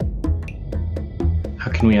How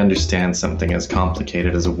can we understand something as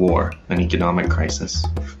complicated as a war, an economic crisis?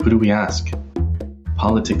 Who do we ask?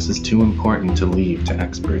 Politics is too important to leave to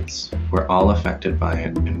experts. We're all affected by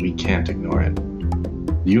it, and we can't ignore it.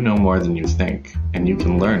 You know more than you think, and you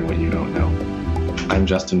can learn what you don't know. I'm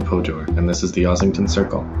Justin Pojor, and this is the Ossington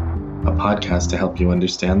Circle, a podcast to help you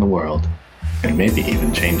understand the world, and maybe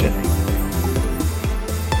even change it.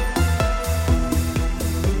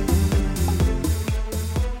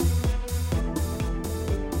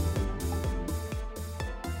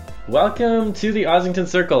 Welcome to the Ossington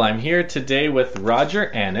Circle. I'm here today with Roger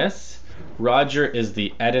Annis. Roger is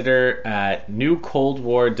the editor at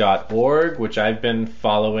newcoldwar.org, which I've been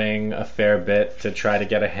following a fair bit to try to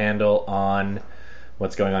get a handle on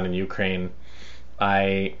what's going on in Ukraine.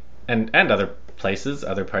 And other places,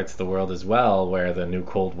 other parts of the world as well, where the new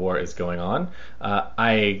Cold War is going on.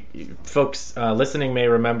 Folks listening may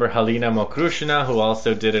remember Halina Mokrushina, who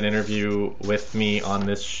also did an interview with me on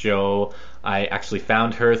this show. I actually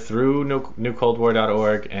found her through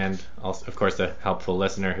newcoldwar.org, and also, of course, a helpful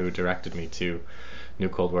listener who directed me to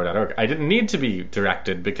newcoldwar.org. I didn't need to be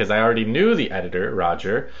directed because I already knew the editor,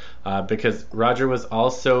 Roger, because Roger was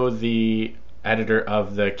also the editor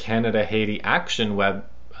of the Canada-Haiti Action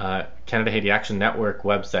Canada-Haiti Action Network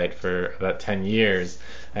website for about 10 years.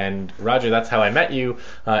 And Roger, that's how I met you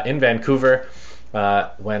in Vancouver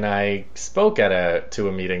when I spoke to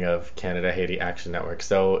a meeting of Canada-Haiti Action Network.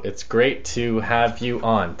 So it's great to have you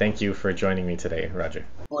on. Thank you for joining me today, Roger.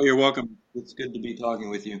 Oh, you're welcome. It's good to be talking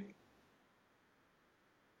with you.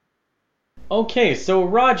 Okay, so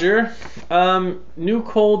Roger,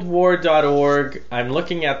 newcoldwar.org, I'm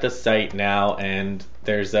looking at the site now, and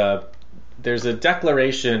there's a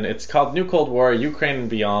declaration. It's called New Cold War, Ukraine and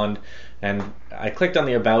Beyond, and I clicked on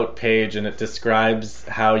the About page, and it describes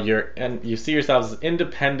how you see yourselves as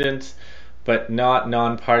independent, but not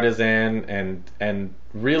nonpartisan, and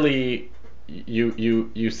really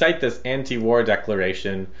you cite this anti-war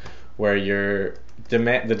declaration, where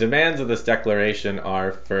the demands of this declaration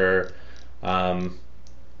are for an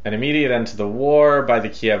immediate end to the war by the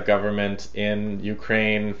Kiev government in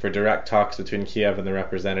Ukraine, for direct talks between Kiev and the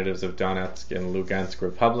representatives of Donetsk and Lugansk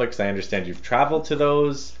republics. I understand you've traveled to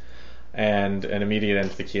those, and an immediate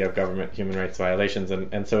end to the Kiev government human rights violations.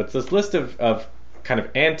 And so it's this list of kind of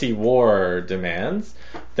anti-war demands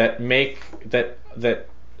that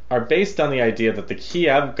are based on the idea that the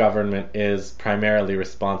Kiev government is primarily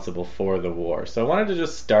responsible for the war. So I wanted to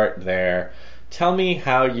just start there. Tell me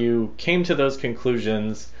how you came to those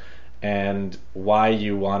conclusions and why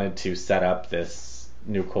you wanted to set up this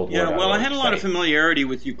New Cold War. Yeah, well, I had a lot of familiarity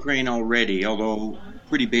with Ukraine already, although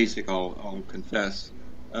pretty basic, I'll confess.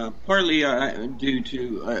 Partly due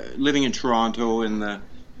to living in Toronto in the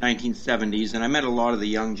 1970s, and I met a lot of the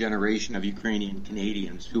young generation of Ukrainian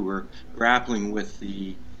Canadians who were grappling with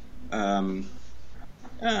the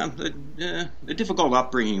difficult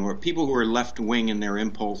upbringing, where people who are left-wing in their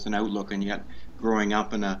impulse and outlook, and yet growing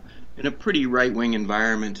up in a pretty right-wing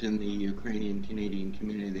environment in the Ukrainian Canadian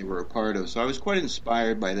community they were a part of. So I was quite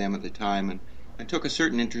inspired by them at the time, and I took a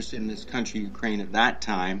certain interest in this country, Ukraine, at that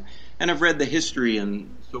time, and I've read the history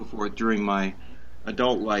and so forth during my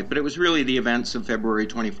adult life. But it was really the events of February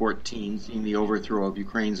 2014, seeing the overthrow of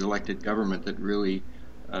Ukraine's elected government, that really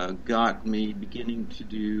got me beginning to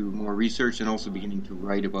do more research and also beginning to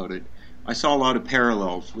write about it. I saw a lot of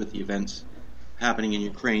parallels with the events happening in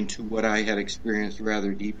Ukraine to what I had experienced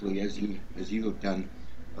rather deeply, as you have done,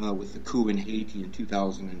 with the coup in Haiti in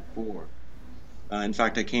 2004. In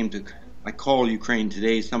fact, I call Ukraine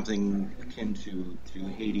today something akin to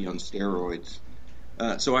Haiti on steroids.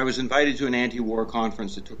 So I was invited to an anti-war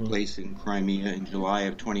conference that took place in Crimea in July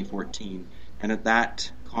of 2014, and at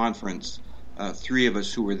that conference, three of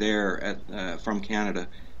us who were there from Canada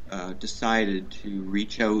decided to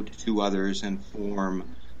reach out to others and form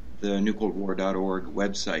the newcoldwar.org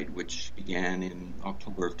website, which began in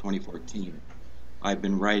October of 2014. I've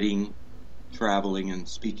been writing, traveling, and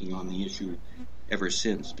speaking on the issue ever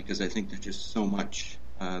since, because I think there's just so much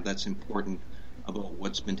that's important about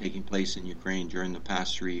what's been taking place in Ukraine during the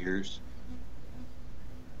past 3 years.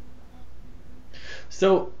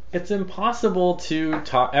 So it's impossible to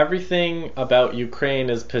talk. Everything about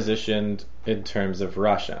Ukraine is positioned in terms of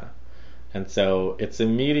Russia. And so it's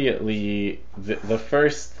immediately the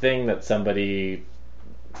first thing that somebody,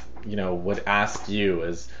 would ask you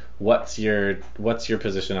is, what's your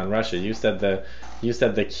position on Russia? You said the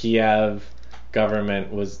Kiev government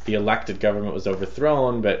the elected government was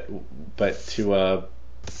overthrown, but to a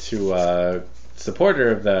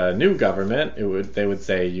supporter of the new government, they would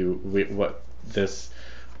say the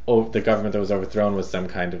government that was overthrown was some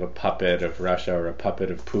kind of a puppet of Russia or a puppet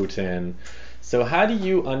of Putin. So how do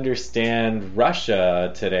you understand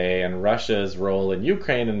Russia today and Russia's role in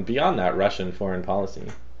Ukraine and beyond that, Russian foreign policy?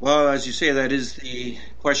 Well, as you say, that is the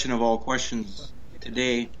question of all questions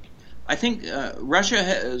today. I think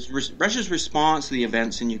Russia's response to the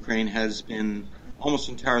events in Ukraine has been almost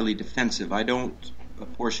entirely defensive. I don't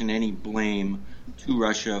apportion any blame to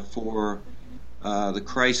Russia for the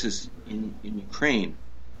crisis in Ukraine.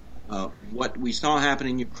 What we saw happen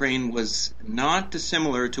in Ukraine was not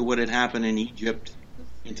dissimilar to what had happened in Egypt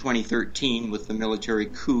in 2013 with the military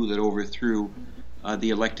coup that overthrew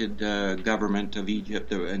the elected government of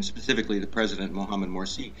Egypt, and specifically the president, Mohamed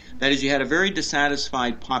Morsi. That is, you had a very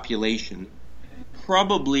dissatisfied population,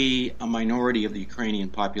 probably a minority of the Ukrainian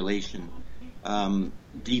population,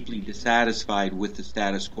 deeply dissatisfied with the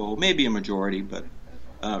status quo, maybe a majority, but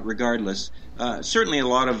regardless, certainly a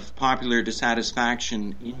lot of popular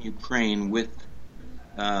dissatisfaction in Ukraine with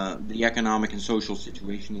the economic and social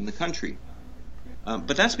situation in the country.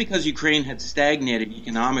 But that's because Ukraine had stagnated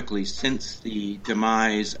economically since the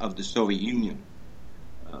demise of the Soviet Union.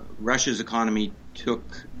 Russia's economy took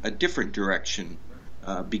a different direction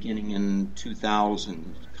beginning in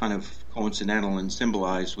 2000, kind of coincidental and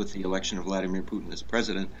symbolized with the election of Vladimir Putin as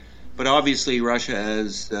president. But obviously Russia,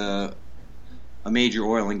 as a major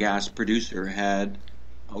oil and gas producer, had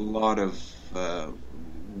a lot of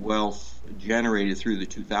wealth generated through the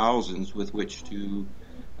 2000s with which to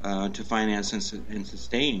finance and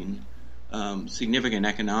sustain significant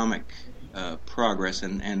economic progress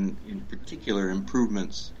and in particular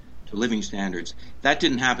improvements to living standards. That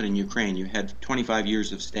didn't happen in Ukraine. You had 25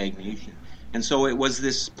 years of stagnation. And so it was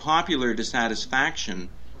this popular dissatisfaction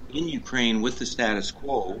in Ukraine with the status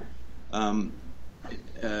quo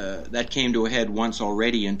that came to a head once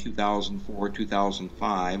already in 2004,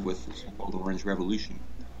 2005 with the so-called Orange Revolution.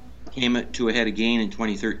 Came to a head again in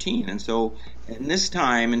 2013. And so in this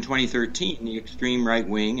time in 2013, the extreme right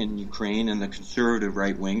wing in Ukraine and the conservative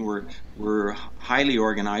right wing were highly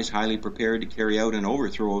organized, highly prepared to carry out an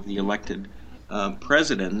overthrow of the elected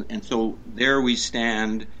president. And so there we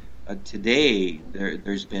stand today.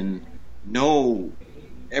 There's been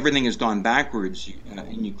everything has gone backwards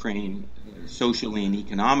in Ukraine socially and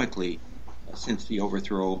economically since the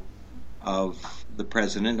overthrow of the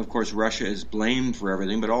president. Of course, Russia is blamed for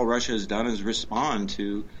everything, but all Russia has done is respond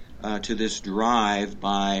to this drive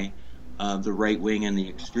by the right wing and the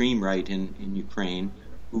extreme right in Ukraine,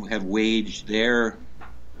 who have waged their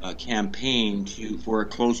campaign for a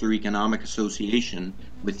closer economic association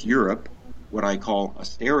with Europe, what I call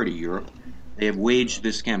austerity Europe. They have waged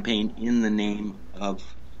this campaign in the name of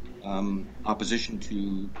opposition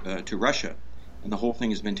to Russia, and the whole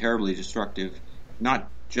thing has been terribly destructive, not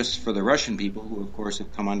just for the Russian people, who of course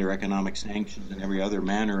have come under economic sanctions and every other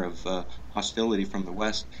manner of hostility from the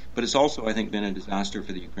West, but it's also, I think, been a disaster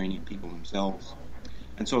for the Ukrainian people themselves.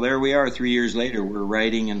 And so there we are 3 years later. We're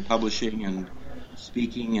writing and publishing and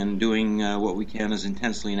speaking and doing what we can as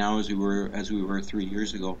intensely now as we were 3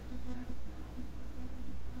 years ago.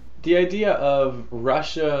 The idea of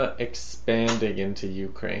Russia expanding into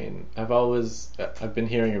Ukraine, I've been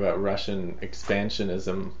hearing about Russian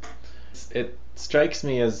expansionism. It strikes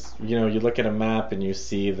me as, you look at a map and you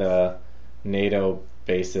see the NATO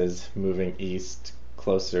bases moving east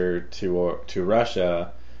closer to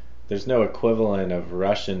Russia. There's no equivalent of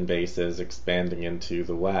Russian bases expanding into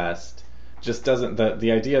the west. Just doesn't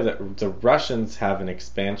the idea that the Russians have an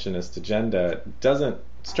expansionist agenda doesn't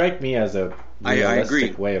strike me as a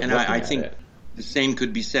realistic way of looking at it. I think the same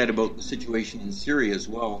could be said about the situation in Syria as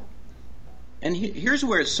well. And here's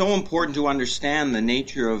where it's so important to understand the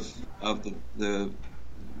nature of the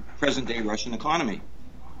present-day Russian economy.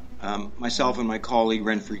 Myself and my colleague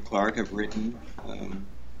Renfrey Clark have written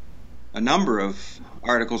a number of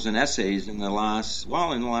articles and essays in the last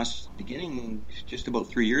beginning just about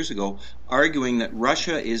 3 years ago, arguing that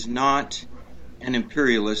Russia is not an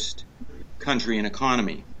imperialist country and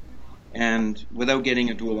economy. And without getting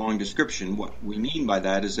into a long description, what we mean by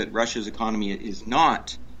that is that Russia's economy is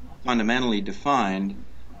not fundamentally defined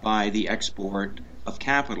by the export of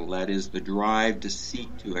capital, that is, the drive to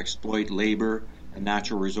seek to exploit labor and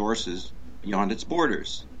natural resources beyond its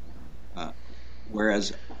borders.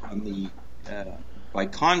 Whereas, by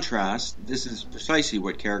contrast, this is precisely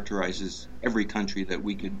what characterizes every country that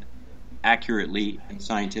we could accurately and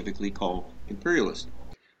scientifically call imperialist.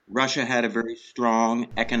 Russia had a very strong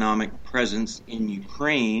economic presence in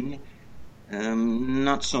Ukraine,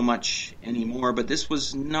 not so much anymore, but this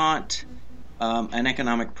was not an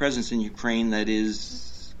economic presence in Ukraine that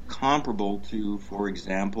is comparable to, for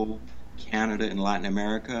example, Canada in Latin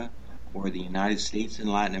America, or the United States in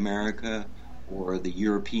Latin America, or the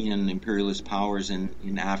European imperialist powers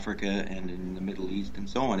in Africa and in the Middle East and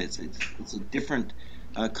so on. It's a different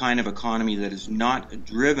kind of economy that is not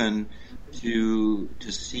driven to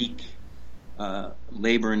seek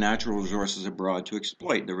labor and natural resources abroad to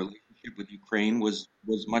exploit. The relationship with Ukraine was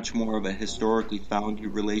much more of a historically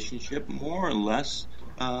founded relationship, more or less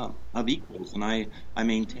of equals, and I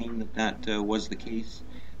maintain that was the case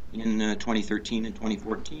in 2013 and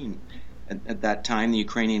 2014. At that time, the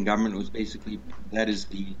Ukrainian government was basically, that is,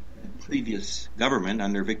 the previous government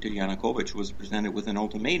under Viktor Yanukovych was presented with an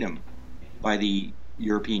ultimatum by the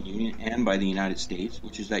European Union and by the United States,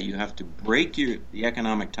 which is that you have to break the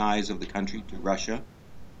economic ties of the country to Russia,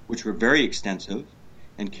 which were very extensive,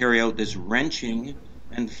 and carry out this wrenching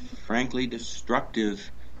and frankly destructive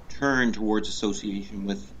turn towards association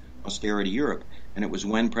with austerity Europe. And it was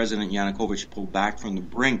when President Yanukovych pulled back from the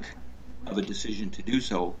brink of a decision to do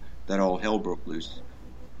so that all hell broke loose.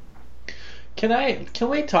 Can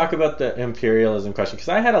we talk about the imperialism question? Because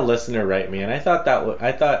I had a listener write me, and I thought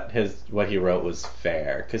what he wrote was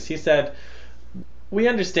fair. Because he said, we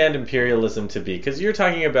understand imperialism to be, because you're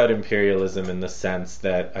talking about imperialism in the sense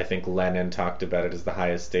that I think Lenin talked about it as the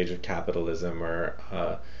highest stage of capitalism,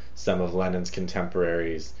 or some of Lenin's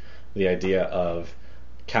contemporaries, the idea of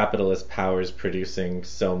capitalist powers producing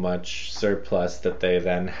so much surplus that they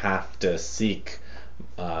then have to seek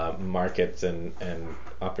markets and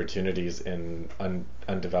opportunities in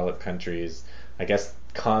undeveloped countries. I guess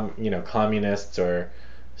communists or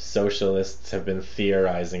socialists have been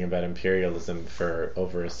theorizing about imperialism for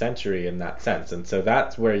over a century in that sense, and so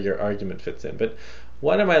that's where your argument fits in. But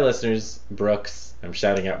one of my listeners, Brooks, I'm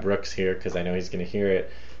shouting out Brooks here because I know he's going to hear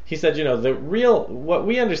it, he said, what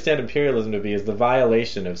we understand imperialism to be is the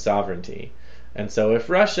violation of sovereignty. And so if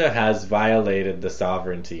Russia has violated the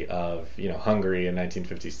sovereignty of, Hungary in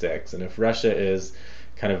 1956, and if Russia is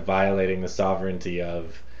kind of violating the sovereignty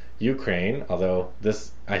of Ukraine, although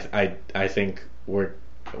this, I think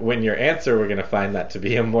when you answer, we're going to find that to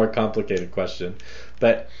be a more complicated question.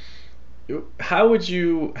 But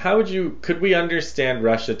could we understand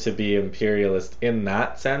Russia to be imperialist in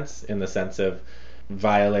that sense, in the sense of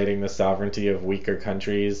violating the sovereignty of weaker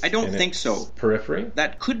countries? I don't think so. Periphery?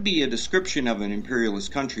 That could be a description of an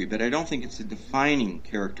imperialist country, but I don't think it's a defining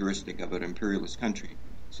characteristic of an imperialist country.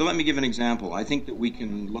 So let me give an example. I think that we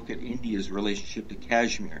can look at India's relationship to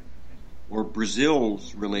Kashmir, or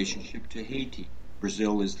Brazil's relationship to Haiti.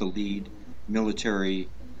 Brazil is the lead military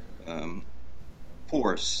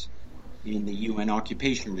force in the UN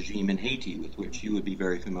occupation regime in Haiti, with which you would be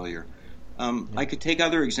very familiar. I could take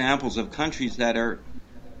other examples of countries that are,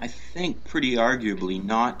 I think, pretty arguably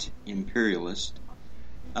not imperialist,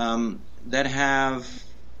 that have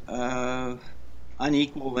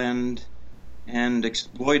unequal and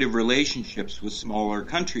exploitive relationships with smaller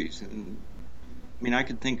countries. And, I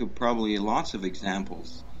could think of probably lots of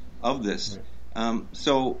examples of this.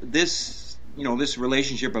 So this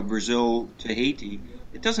relationship of Brazil to Haiti,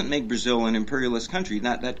 it doesn't make Brazil an imperialist country.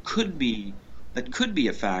 That could be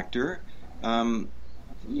a factor.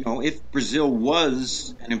 If Brazil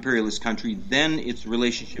was an imperialist country, then its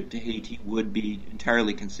relationship to Haiti would be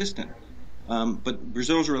entirely consistent. But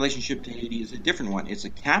Brazil's relationship to Haiti is a different one. It's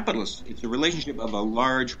a relationship of a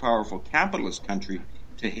large, powerful capitalist country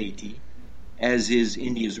to Haiti, as is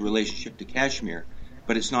India's relationship to Kashmir.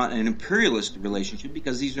 But it's not an imperialist relationship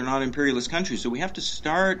because these are not imperialist countries. So we have to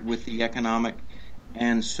start with the economic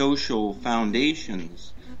and social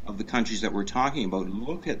foundations of the countries that we're talking about.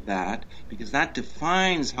 Look at that, because that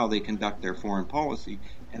defines how they conduct their foreign policy,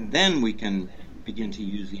 and then we can begin to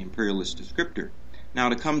use the imperialist descriptor. Now,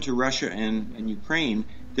 to come to Russia and Ukraine,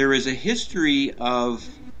 there is a history of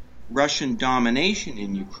Russian domination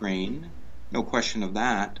in Ukraine, no question of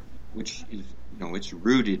that, which is, it's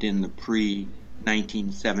rooted in the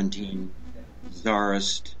pre-1917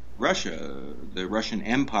 Tsarist Russia. The Russian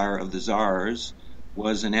Empire of the Tsars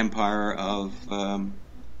was an empire of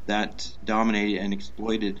that dominated and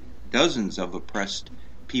exploited dozens of oppressed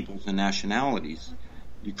peoples and nationalities.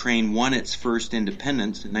 Ukraine won its first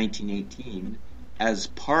independence in 1918 as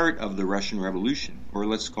part of the Russian Revolution, or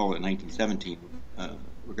let's call it 1917,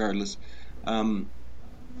 regardless. And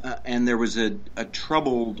there was a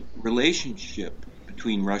troubled relationship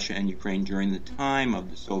between Russia and Ukraine during the time of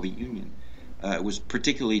the Soviet Union. It was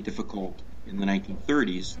particularly difficult in the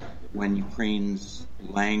 1930s when Ukraine's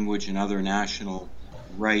language and other national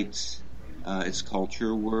rights, its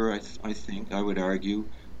culture, were, I would argue,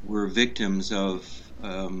 were victims of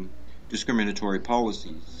discriminatory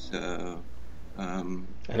policies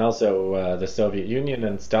And also, the Soviet Union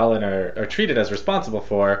and Stalin are treated as responsible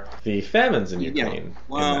for the famines in Yeah. Ukraine in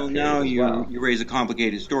Well, that period now as you well. you raise a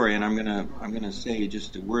complicated story, and I'm gonna say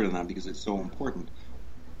just a word on that because it's so important.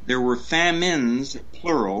 There were famines,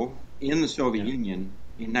 plural, in the Soviet Yeah. Union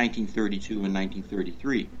in 1932 and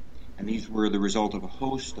 1933, and these were the result of a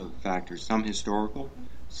host of factors, some historical,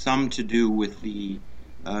 some to do with the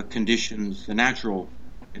conditions, the natural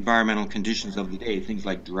environmental conditions of the day, things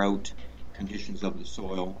like drought, conditions of the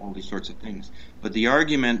soil, all these sorts of things. But the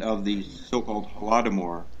argument of the so-called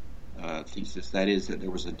Holodomor thesis, that is, that there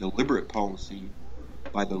was a deliberate policy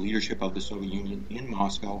by the leadership of the Soviet Union in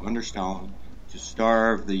Moscow under Stalin to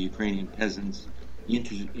starve the Ukrainian peasants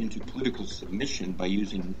into political submission by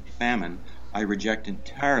using famine, I reject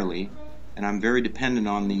entirely, and I'm very dependent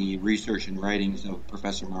on the research and writings of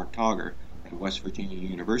Professor Mark Togger at West Virginia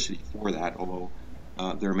University for that, although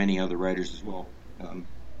there are many other writers as well.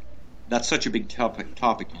 That's such a big topic,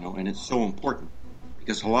 and it's so important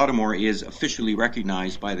because Holodomor is officially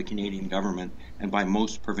recognized by the Canadian government and by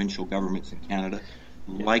most provincial governments in Canada,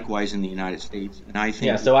 likewise in the United States. And I Yeah,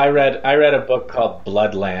 think, so I read a book called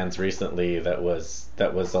Bloodlands recently that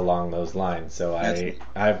was along those lines. So that's,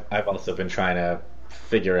 I've also been trying to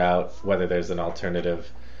figure out whether there's an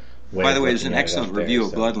alternative way by of the way, there's an looking at it excellent out there. review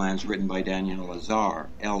of So Bloodlands written by Daniel Lazare,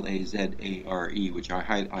 Lazare, which I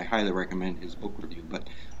highly recommend his book review. But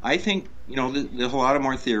I think, the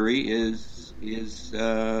Holodomor theory is it's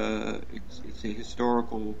a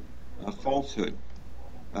historical falsehood.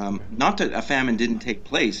 Not that a famine didn't take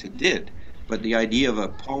place, it did, but the idea of a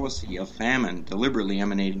policy of famine deliberately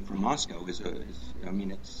emanating from Moscow I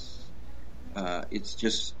mean, it's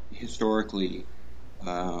just historically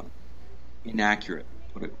inaccurate,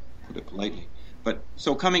 put it politely. But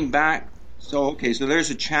so coming back, so there's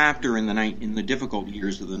a chapter in the difficult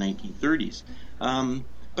years of the 1930s.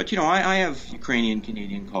 But I have Ukrainian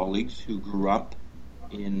Canadian colleagues who grew up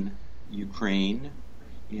in Ukraine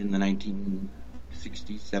in the 1960s,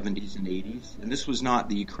 70s, and 80s. And this was not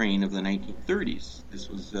the Ukraine of the 1930s. This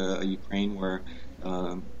was a Ukraine where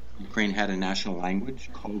Ukraine had a national language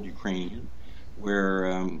called Ukrainian,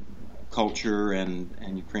 where culture and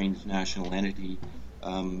Ukraine's national entity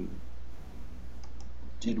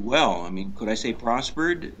did well. I mean, could I say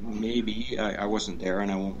prospered? Maybe. I wasn't there,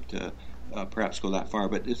 and I won't perhaps go that far.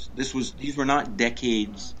 But these were not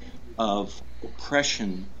decades of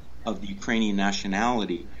oppression of the Ukrainian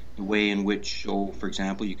nationality, the way in which, for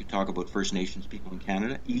example, you could talk about First Nations people in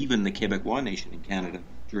Canada, even the Quebecois nation in Canada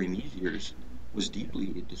during these years was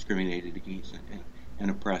deeply discriminated against and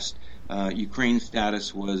oppressed. Ukraine's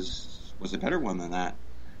status was a better one than that.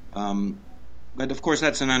 But of course,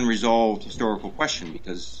 that's an unresolved historical question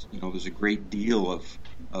because there's a great deal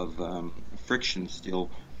of friction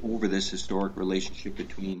still over this historic relationship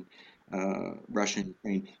between Russia and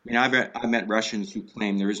Ukraine. I mean, I've met Russians who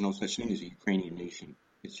claim there is no such thing as a Ukrainian nation.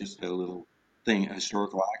 It's just a little thing, a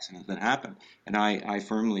historical accident that happened, and I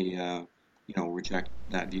firmly reject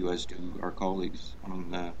that view, as do our colleagues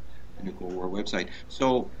on the New Cold War website.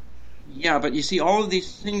 So yeah, but you see, all of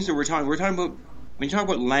these things that we're talking about. When you talk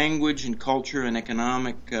about language and culture and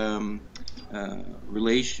economic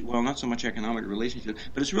relation, well, not so much economic relationship,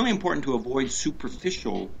 but it's really important to avoid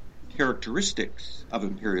superficial characteristics of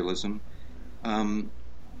imperialism, and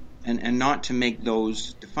not to make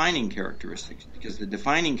those defining characteristics, because the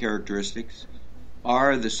defining characteristics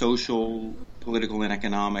are the social, political, and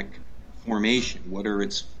economic formation. What are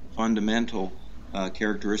its fundamental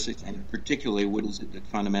characteristics, and particularly what is it that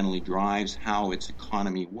fundamentally drives how its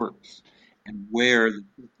economy works, and where the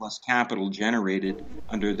surplus capital generated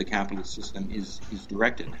under the capitalist system is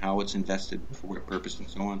directed, how it's invested, for what purpose, and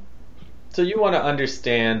so on. So you want to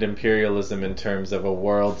understand imperialism in terms of a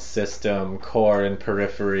world system, core and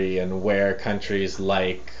periphery, and where countries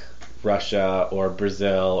like Russia or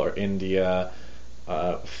Brazil or India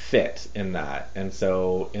fit in that. And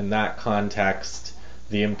so in that context,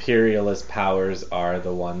 the imperialist powers are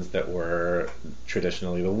the ones that were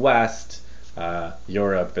traditionally the West,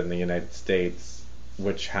 Europe, and the United States,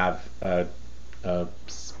 which have a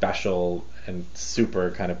special and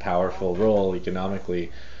super kind of powerful role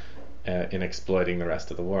economically in exploiting the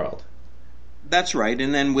rest of the world. That's right.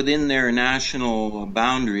 And then within their national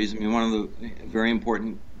boundaries, I mean, one of the very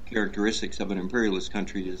important characteristics of an imperialist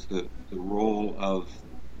country is the role of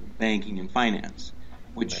banking and finance,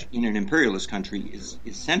 which Right. in an imperialist country is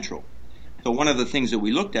central. So one of the things that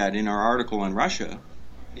we looked at in our article on Russia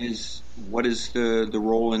is what is the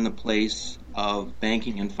role and the place of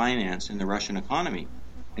banking and finance in the Russian economy.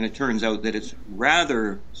 And it turns out that it's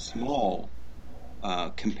rather small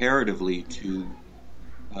comparatively to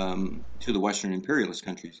the Western imperialist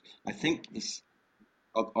countries. I think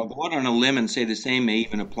I'll go out on a limb and say the same may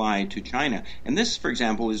even apply to China. And this, for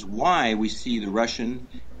example, is why we see the Russian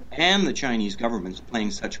and the Chinese governments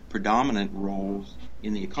playing such predominant roles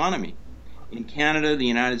in the economy. In Canada, the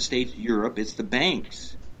United States, Europe, it's the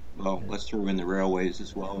banks. Well, let's throw in the railways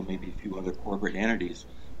as well, and maybe a few other corporate entities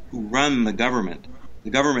who run the government. The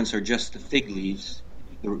governments are just the fig leaves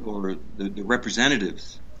or the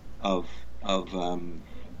representatives of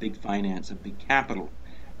big finance, of big capital.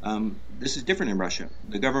 This is different in Russia.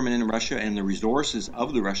 The government in Russia and the resources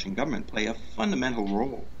of the Russian government play a fundamental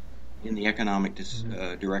role in the economic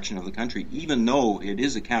direction of the country, even though it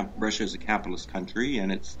is Russia is a capitalist country,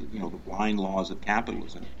 and it's the blind laws of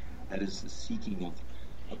capitalism, that is the seeking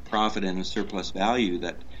of profit and a surplus value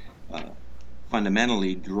that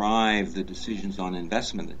fundamentally drive the decisions on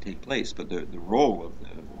investment that take place. But the role of the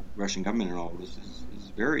Russian government in all of this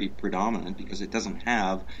is very predominant because it doesn't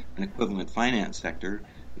have an equivalent finance sector.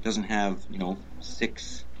 It doesn't have the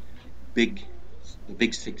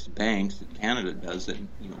big six banks that Canada does that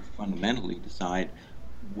fundamentally decide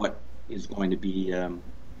what is going to be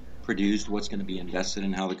produced, what's going to be invested,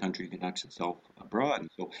 and how the country conducts itself abroad.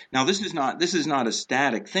 So now this is not a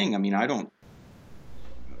static thing. I mean, I don't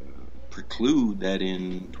preclude that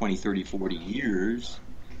in 20, 30, 40 years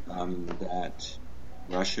that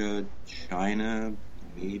Russia, China,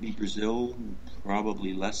 maybe Brazil,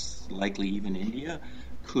 probably less likely even India,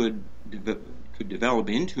 could develop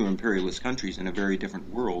into imperialist countries in a very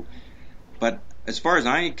different world. But as far as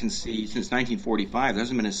I can see, since 1945, there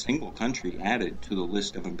hasn't been a single country added to the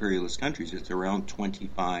list of imperialist countries. It's around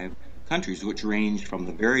 25 countries, which range from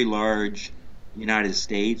the very large United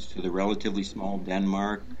States to the relatively small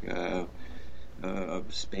Denmark,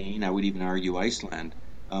 Spain, I would even argue Iceland.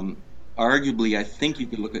 Arguably, I think you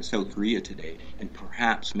could look at South Korea today and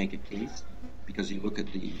perhaps make a case, because you look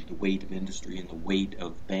at the weight of industry and the weight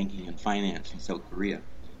of banking and finance in South Korea.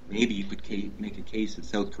 Maybe you could make a case that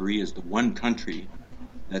South Korea is the one country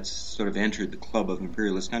that's sort of entered the club of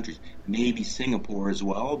imperialist countries. Maybe Singapore as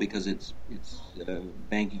well, because its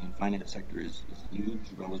banking and finance sector is huge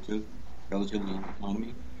relatively in the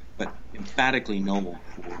economy. But emphatically no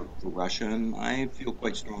for Russia, and I feel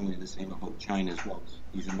quite strongly the same about China as well.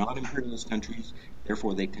 These are not imperialist countries,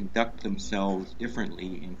 therefore they conduct themselves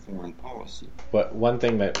differently in foreign policy. But one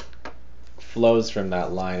thing that flows from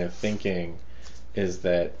that line of thinking is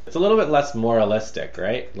that it's a little bit less moralistic,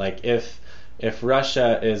 right? Like if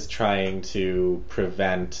Russia is trying to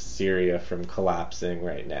prevent Syria from collapsing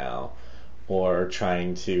right now, or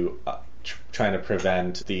trying to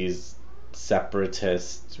prevent these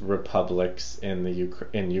separatist republics in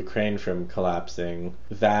Ukraine from collapsing,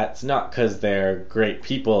 that's not because they're great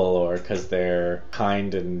people or because they're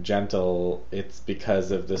kind and gentle. It's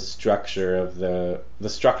because of the structure of the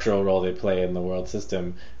structural role they play in the world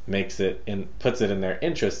system puts it in their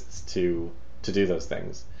interests to do those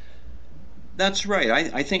things. That's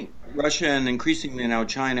right. I think Russia and increasingly now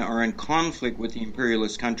China are in conflict with the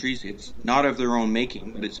imperialist countries. It's not of their own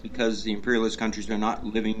making, but it's because the imperialist countries are not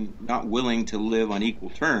willing to live on equal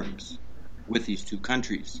terms with these two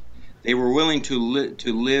countries. They were willing to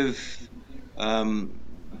live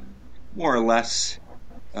more or less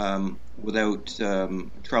without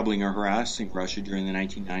troubling or harassing Russia during the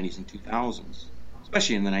 1990s and 2000s,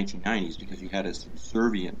 especially in the 1990s, because you had a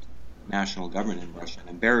subservient national government in Russia, an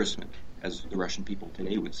embarrassment, as the Russian people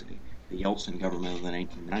today would say. The Yeltsin government of the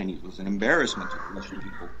 1990s was an embarrassment to the Russian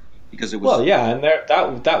people because it was... Well, yeah, and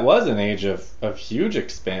that was an age of huge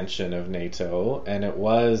expansion of NATO, and it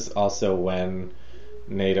was also when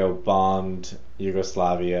NATO bombed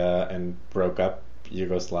Yugoslavia and broke up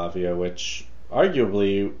Yugoslavia, which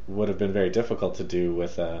arguably would have been very difficult to do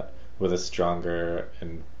with a stronger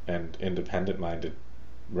and independent-minded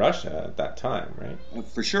Russia at that time, right?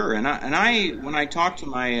 For sure. And I when I talk to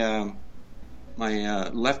my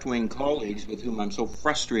left-wing colleagues with whom I'm so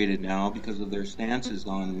frustrated now because of their stances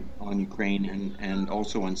on Ukraine and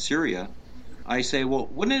also on Syria, I say, well,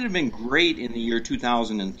 wouldn't it have been great in the year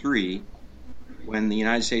 2003 when the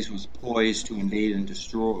United States was poised to invade and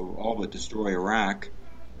all but destroy Iraq?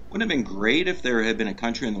 Wouldn't it have been great if there had been a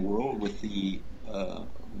country in the world with the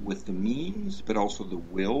means, but also the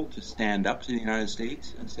will to stand up to the United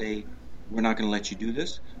States and say, we're not going to let you do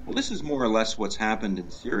this? Well, this is more or less what's happened in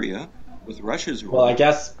Syria with Russia's role. Well, I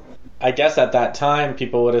guess at that time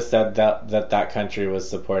people would have said that country was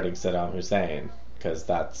supporting Saddam Hussein, because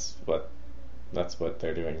that's what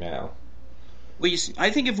they're doing now. Well, you see, I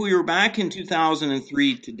think if we were back in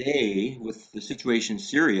 2003 today with the situation in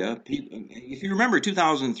Syria, if you remember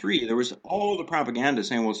 2003, there was all the propaganda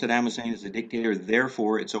saying, well, Saddam Hussein is a dictator,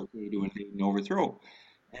 therefore it's okay to invade and overthrow.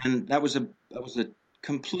 And that was a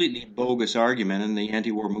completely bogus argument, and the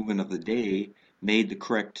anti-war movement of the day made the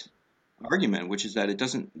correct argument, which is that it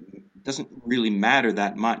doesn't really matter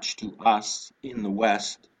that much to us in the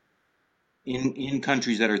West, in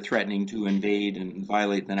countries that are threatening to invade and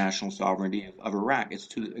violate the national sovereignty of Iraq.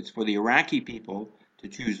 It's for the Iraqi people to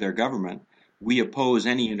choose their government. We oppose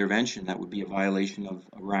any intervention that would be a violation of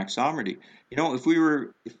Iraq's sovereignty. If we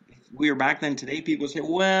were back then today, people would say,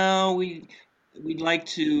 well, we'd like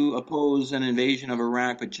to oppose an invasion of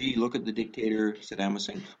Iraq, but gee, look at the dictator Saddam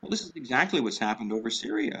Hussein. Well, this is exactly what's happened over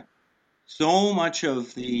Syria. So much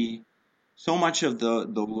of the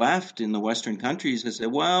left in the Western countries has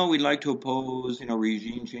said, well, we'd like to oppose,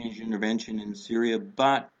 regime change intervention in Syria,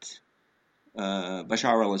 but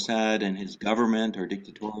Bashar al-Assad and his government are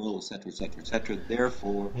dictatorial, et cetera, et cetera, et cetera.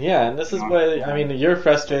 Therefore, yeah, and this is why, I mean, you're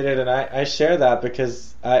frustrated, and I share that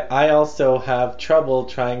because I also have trouble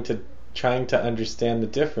trying to understand the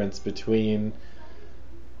difference between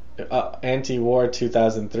anti-war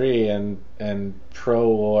 2003 and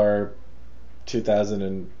pro-war 2000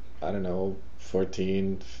 and, I don't know,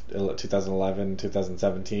 14, 2011,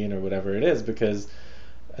 2017, or whatever it is, because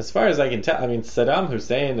as far as I can tell, I mean, Saddam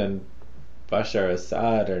Hussein and Bashar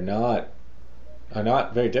Assad are not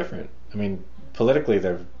very different. I mean, politically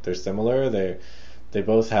they're similar. They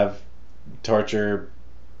both have torture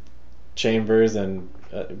chambers and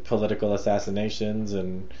political assassinations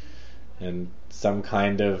and some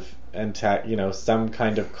kind of some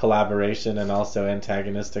kind of collaboration and also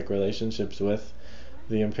antagonistic relationships with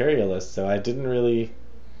the imperialists. So I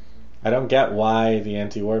don't get why the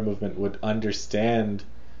anti-war movement would understand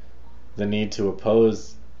the need to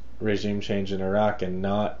oppose regime change in Iraq and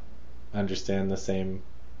not understand the same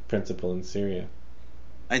principle in Syria.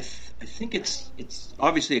 I think it's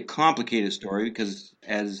obviously a complicated story because,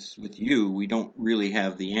 as with you, we don't really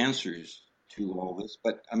have the answers to all this.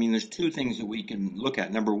 But I mean, there's two things that we can look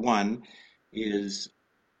at. Number one is,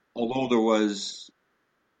 although there was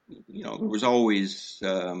always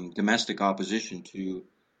domestic opposition to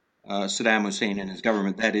Saddam Hussein and his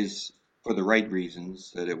government. That is for the right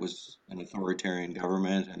reasons, that it was an authoritarian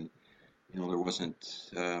government, and there wasn't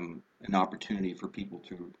an opportunity for people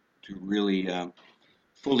to really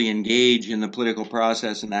fully engage in the political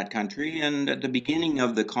process in that country. And at the beginning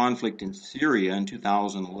of the conflict in Syria in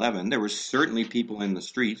 2011, there were certainly people in the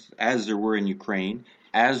streets, as there were in Ukraine,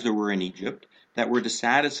 as there were in Egypt, that were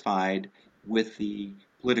dissatisfied with the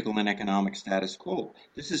political and economic status quo.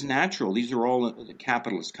 This is natural. These are all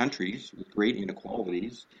capitalist countries with great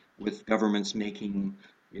inequalities, with governments making,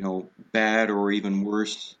 bad or even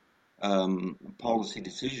worse policy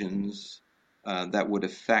decisions that would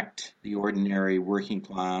affect the ordinary working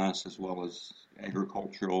class as well as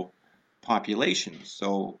agricultural populations.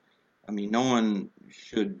 So, I mean, no one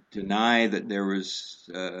should deny that there was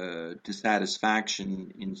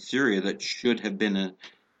dissatisfaction in Syria that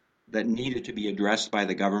needed to be addressed by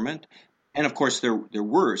the government. And of course, there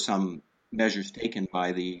were some measures taken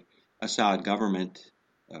by the Assad government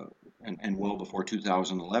and well before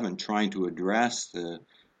 2011, trying to address the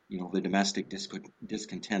domestic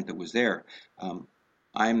discontent that was there.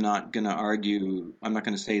 I'm not going to argue. I'm not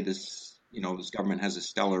going to say this. This government has a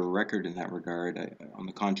stellar record in that regard. On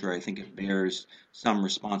the contrary, I think it bears some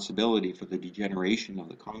responsibility for the degeneration of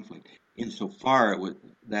the conflict, insofar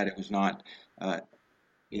that it was not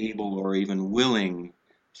able or even willing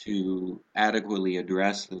to adequately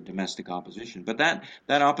address the domestic opposition. But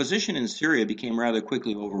that opposition in Syria became rather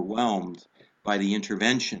quickly overwhelmed by the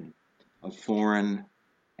intervention of foreign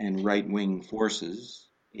and right-wing forces,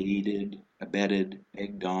 aided, abetted,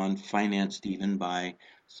 egged on, financed even by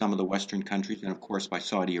some of the Western countries, and of course by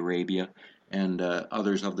Saudi Arabia and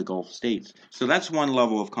others of the Gulf states. So that's one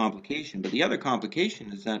level of complication. But the other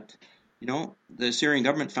complication is that the Syrian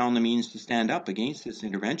government found the means to stand up against this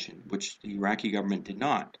intervention, which the Iraqi government did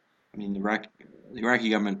not. I mean, the Iraqi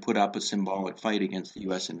government put up a symbolic fight against the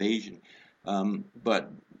U.S. invasion,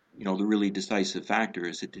 but the really decisive factor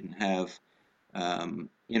is it didn't have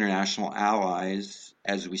international allies,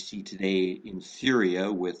 as we see today in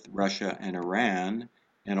Syria with Russia and Iran,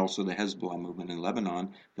 and also the Hezbollah movement in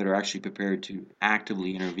Lebanon, that are actually prepared to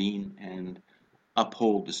actively intervene and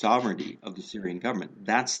uphold the sovereignty of the Syrian government.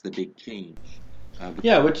 That's the big change.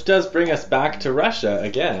 Which does bring us back to Russia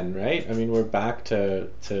again, right? I mean, we're back to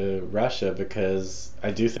Russia because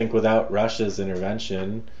I do think without Russia's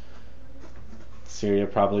intervention, Syria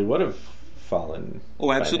probably would have fallen.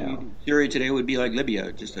 Oh, absolutely. Syria today would be like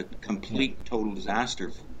Libya, just a complete, total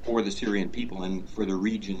disaster for the Syrian people and for the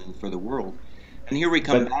region and for the world. And here we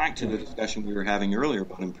come back to the discussion we were having earlier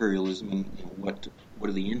about imperialism and what What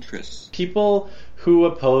are the interests? People who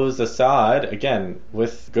oppose Assad, again,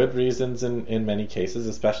 with good reasons in many cases,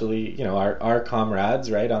 especially, our comrades,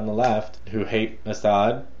 right, on the left, who hate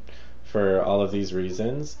Assad for all of these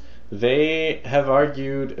reasons, they have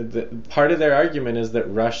argued that part of their argument is that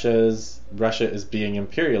Russia is being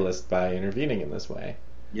imperialist by intervening in this way.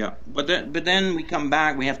 Yeah, but then we come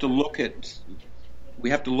back. We have to look at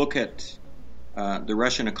the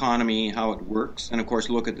Russian economy, how it works, and of course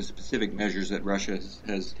look at the specific measures that Russia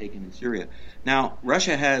has taken in Syria. Now,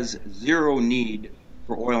 Russia has zero need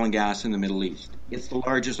for oil and gas in the Middle East. It's the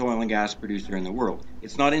largest oil and gas producer in the world.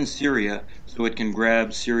 It's not in Syria, so it can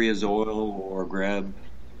grab Syria's oil or grab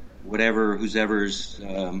whoever's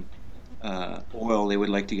oil they would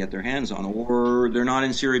like to get their hands on. Or they're not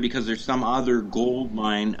in Syria because there's some other gold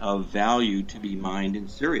mine of value to be mined in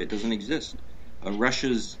Syria. It doesn't exist.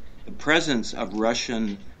 The presence of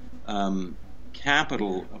Russian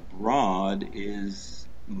capital abroad is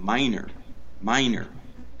minor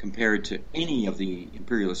compared to any of the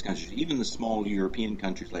imperialist countries, even the small European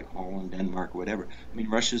countries like Holland, Denmark, whatever. I mean,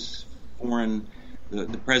 Russia's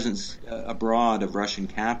the presence abroad of Russian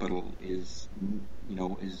capital is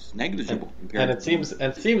negligible. And it seems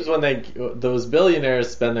when those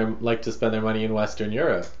billionaires like to spend their money in Western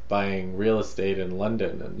Europe, buying real estate in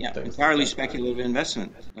London and things. Entirely like speculative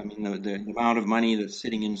investment. I mean, the amount of money that's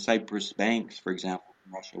sitting in Cyprus banks, for example,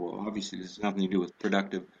 in Russia. Well, obviously, this has nothing to do with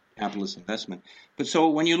productive capitalist investment. But so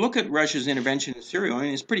when you look at Russia's intervention in Syria, I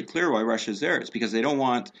mean, it's pretty clear why Russia's there. It's because they don't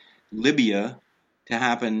want Libya to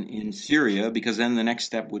happen in Syria, because then the next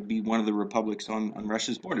step would be one of the republics on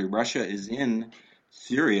Russia's border. Russia is in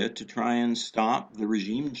Syria to try and stop the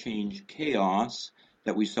regime change chaos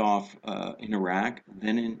that we saw in Iraq,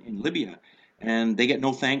 then in Libya. And they get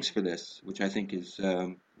no thanks for this, which I think is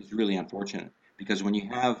really unfortunate. Because when you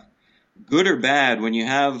have, good or bad, when you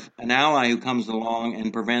have an ally who comes along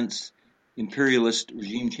and prevents imperialist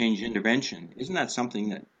regime change intervention, isn't that something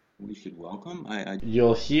that we should welcome?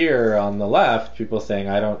 You'll hear on the left people saying,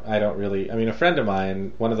 I don't really. I mean, a friend of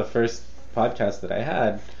mine, one of the first podcasts that I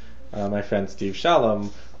had, my friend Steve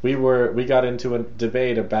Shalom, we got into a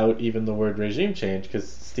debate about even the word regime change, because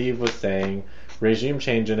Steve was saying regime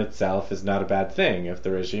change in itself is not a bad thing. If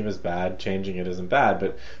the regime is bad, changing it isn't bad.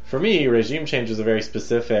 But for me, regime change is a very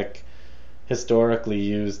specific, historically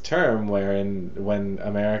used term, wherein when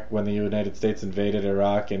the United States invaded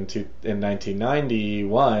Iraq in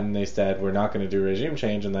 1991, they said we're not going to do regime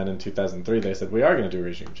change, and then in 2003 they said we are going to do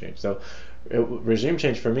regime change. So regime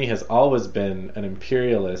change for me has always been an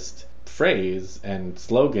imperialist phrase and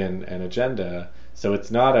slogan and agenda. So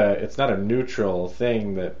it's not a neutral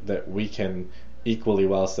thing that we can equally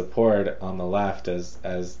well support on the left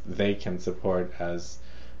as they can support as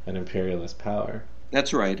an imperialist power.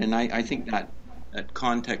 That's right, and I think that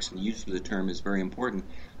context and use of the term is very important.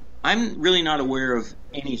 I'm really not aware of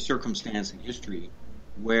any circumstance in history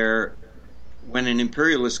where, when an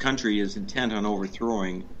imperialist country is intent on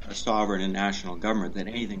overthrowing a sovereign and national government, that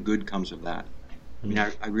anything good comes of that. I mean,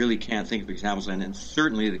 I really can't think of examples, and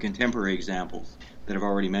certainly the contemporary examples that I've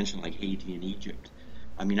already mentioned, like Haiti and Egypt.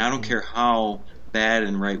 I mean, I don't care how bad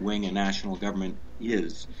and right-wing a national government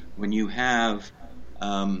is, when you have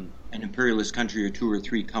an imperialist country or two or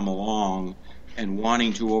three come along and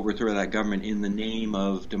wanting to overthrow that government in the name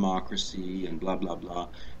of democracy and blah, blah, blah,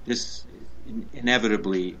 this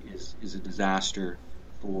inevitably is a disaster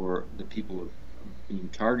for the people being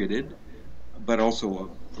targeted, but also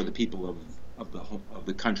for the people of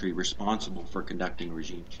the country responsible for conducting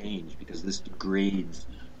regime change, because this degrades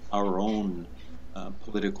our own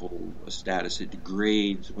political status. It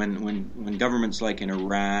degrades when governments like in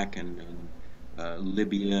Iraq and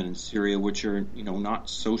Libya and Syria, which are not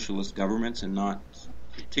socialist governments and not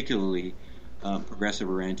particularly progressive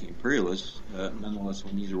or anti-imperialist, nonetheless,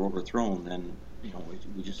 when these are overthrown, then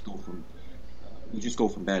we just go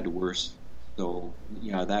from bad to worse. So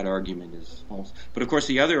that argument is false. But of course,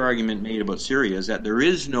 the other argument made about Syria is that there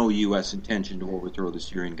is no U.S. intention to overthrow the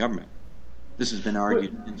Syrian government. This has been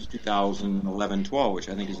argued since 2011-12, which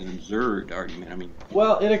I think is an absurd argument. I mean,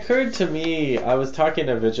 well, it occurred to me, I was talking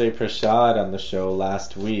to Vijay Prashad on the show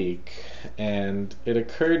last week, and it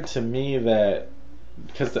occurred to me that,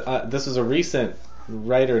 because this was a recent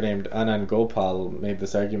writer named Anand Gopal made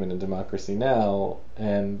this argument in Democracy Now!,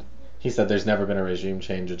 and he said there's never been a regime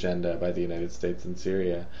change agenda by the United States in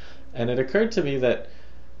Syria. And it occurred to me that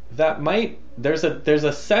there's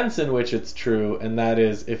a sense in which it's true, and that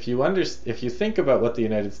is, if you think about what the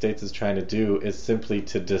United States is trying to do is simply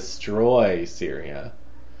to destroy Syria,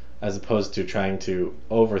 as opposed to trying to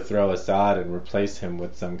overthrow Assad and replace him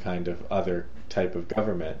with some kind of other type of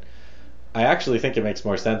government, I actually think it makes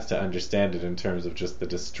more sense to understand it in terms of just the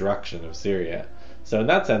destruction of Syria. So in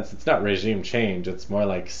that sense, it's not regime change; it's more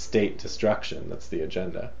like state destruction. That's the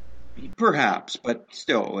agenda. Perhaps, but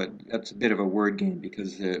still, that's a bit of a word game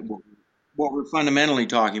because what we're fundamentally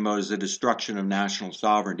talking about is the destruction of national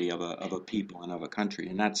sovereignty of a people and of a country,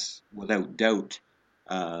 and that's without doubt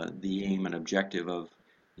the aim and objective of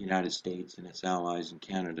the United States and its allies in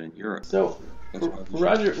Canada and Europe. So, That's why we should.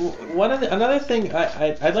 Roger, another thing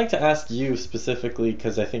I'd like to ask you specifically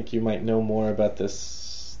because I think you might know more about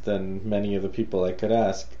this than many of the people I could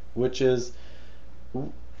ask, which is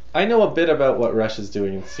I know a bit about what Russia's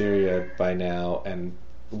doing in Syria by now, and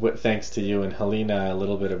thanks to you and Helena, a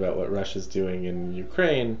little bit about what Russia's doing in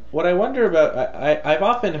Ukraine. What I wonder about, I've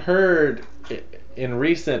often heard in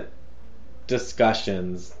recent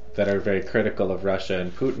discussions that are very critical of Russia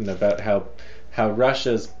and Putin about how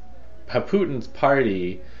Putin's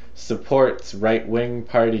party supports right-wing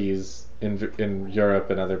parties in Europe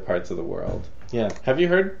and other parts of the world. Yeah, have you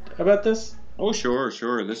heard about this? Oh, sure,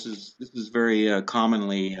 sure. This is very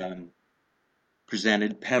commonly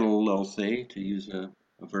presented, peddled, I'll say, to use a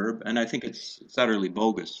verb, and I think it's utterly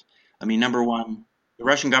bogus. I mean, number one, the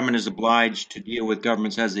Russian government is obliged to deal with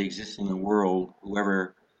governments as they exist in the world,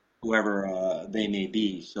 whoever they may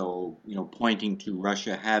be. So, pointing to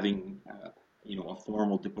Russia having a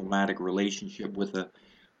formal diplomatic relationship with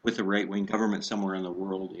a right wing government somewhere in the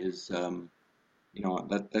world is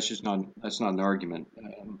that's not an argument.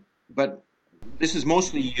 But this is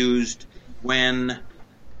mostly used when,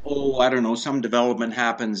 I don't know, some development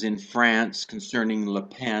happens in France concerning Le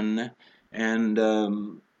Pen, and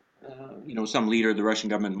some leader of the Russian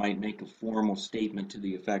government might make a formal statement to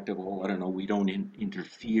the effect of, I don't know, we don't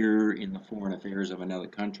interfere in the foreign affairs of another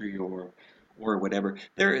country or whatever.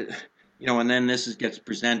 And then gets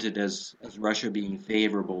presented as Russia being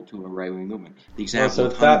favorable to a right-wing movement. The example So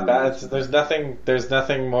it's that bad. There's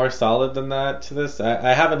nothing more solid than that to this.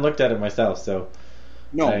 I haven't looked at it myself, so.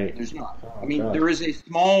 No, there's not. I mean, God. there is a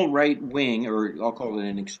small right wing, or I'll call it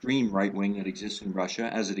an extreme right wing, that exists in Russia,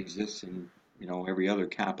 as it exists in every other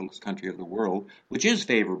capitalist country of the world, which is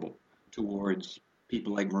favorable towards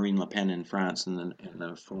people like Marine Le Pen in France and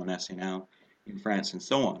the Front National in France and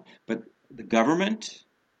so on. But the government,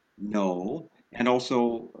 no, and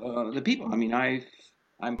also the people. I mean,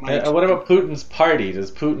 What about Putin's party?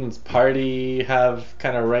 Does Putin's party have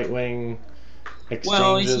kind of right-wing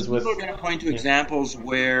exchanges with? People are going to point to examples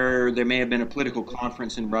where there may have been a political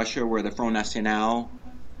conference in Russia where the Front National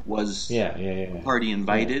was party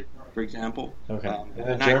invited, for example. Okay.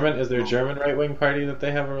 Is there a German right-wing party that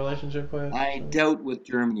they have a relationship with? I doubt with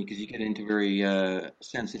Germany because you get into very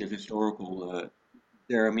sensitive historical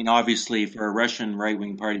there. I mean, obviously, for a Russian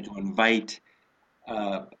right-wing party to invite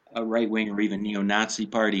a right-wing or even neo-Nazi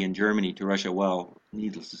party in Germany to Russia, well,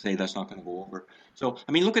 needless to say, that's not going to go over. So,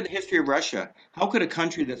 I mean, look at the history of Russia. How could a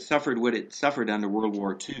country that suffered what it suffered under World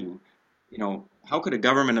War II, how could a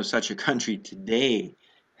government of such a country today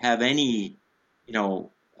have any,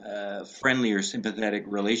 friendly or sympathetic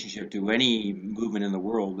relationship to any movement in the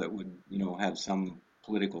world that would, have some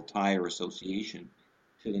political tie or association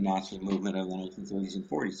to the Nazi movement of the 1930s and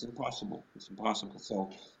 40s? It's impossible. It's impossible.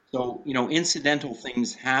 So incidental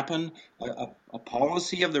things happen. A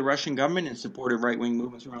policy of the Russian government in support of right-wing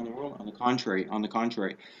movements around the world. On the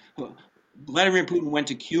contrary, Vladimir Putin went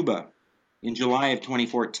to Cuba in July of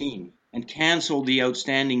 2014 and canceled the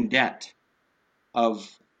outstanding debt of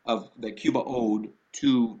that Cuba owed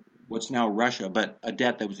to what's now Russia, but a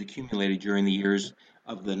debt that was accumulated during the years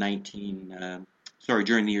of the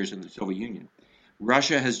Soviet Union.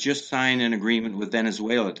 Russia has just signed an agreement with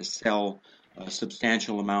Venezuela to sell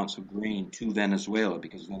substantial amounts of grain to Venezuela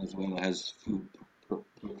because Venezuela has food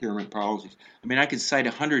procurement policies. I mean, I could cite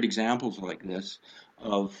 100 examples like this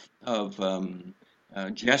of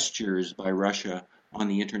gestures by Russia on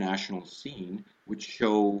the international scene, which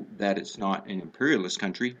show that it's not an imperialist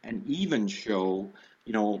country, and even show,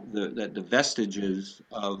 that the vestiges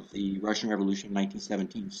of the Russian Revolution in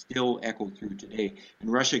 1917 still echo through today.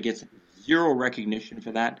 And Russia gets zero recognition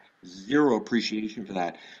for that, zero appreciation for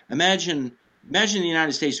that. Imagine the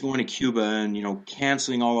United States going to Cuba and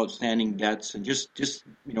canceling all outstanding debts and just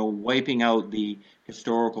wiping out the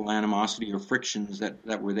historical animosity or frictions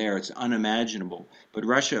that were there. It's unimaginable. But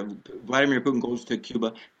Vladimir Putin goes to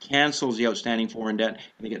Cuba, cancels the outstanding foreign debt,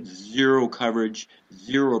 and they get zero coverage,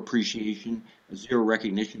 zero appreciation, zero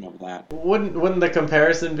recognition of that. Wouldn't the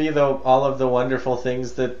comparison be, though, all of the wonderful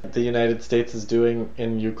things that the United States is doing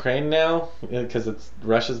in Ukraine now, because it's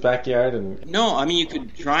Russia's backyard? And no, I mean, you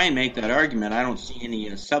could try and make that argument. I don't see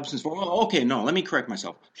any substance for. Oh, okay, no, let me correct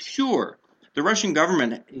myself. Sure, the Russian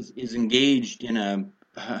government is engaged in a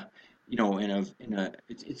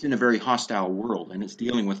it's in a very hostile world, and it's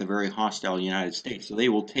dealing with a very hostile United States. So they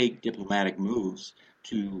will take diplomatic moves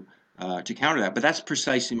to counter that. But that's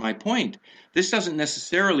precisely my point. This doesn't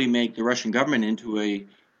necessarily make the Russian government into a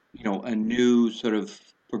new sort of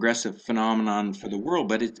progressive phenomenon for the world.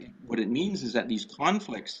 But what it means is that these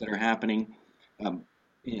conflicts that are happening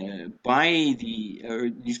these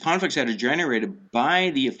conflicts that are generated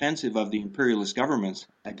by the offensive of the imperialist governments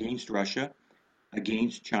against Russia,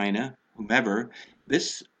 against China, whomever,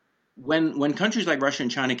 when countries like Russia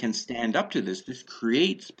and China can stand up to this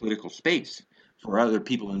creates political space for other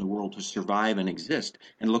people in the world to survive and exist.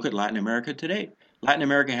 And look at Latin America today. Latin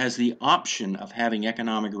America has the option of having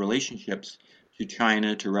economic relationships to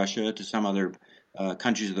China, to Russia, to some other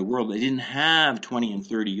countries of the world they didn't have 20 and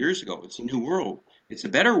 30 years ago. It's a new world. It's a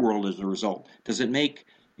better world as a result. Does it make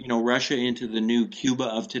Russia into the new Cuba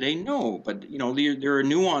of today? No, but there are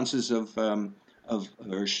nuances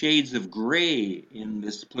or shades of gray in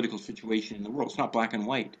this political situation in the world. It's not black and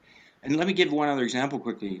white. And let me give one other example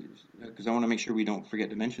quickly, because I want to make sure we don't forget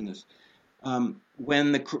to mention this.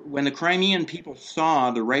 When the Crimean people saw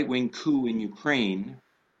the right-wing coup in Ukraine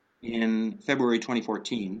in February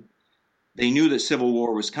 2014, they knew that civil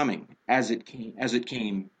war was coming as it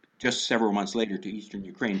came just several months later to eastern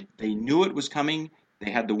Ukraine. They knew it was coming.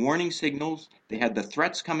 They had the warning signals. They had the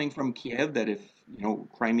threats coming from Kiev that if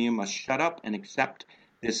Crimea must shut up and accept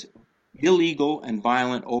this illegal and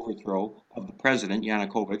violent overthrow of the president,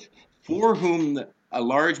 Yanukovych, for whom a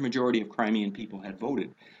large majority of Crimean people had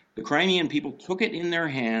voted. The Crimean people took it in their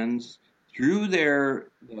hands through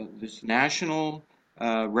this national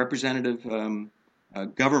representative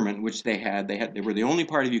government, which they had. They were the only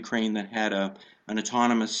part of Ukraine that had an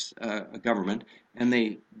autonomous government, and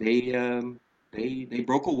they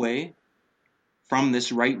broke away from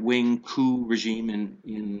this right-wing coup regime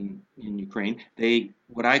in Ukraine. They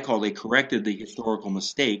corrected the historical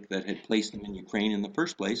mistake that had placed them in Ukraine in the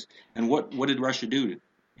first place. And what did Russia do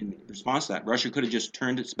in response to that? Russia could have just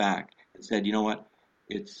turned its back and said, you know what,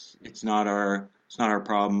 it's not our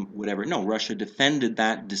problem, whatever. No, Russia defended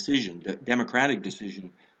that decision, the democratic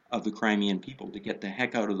decision of the Crimean people to get the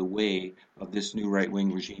heck out of the way of this new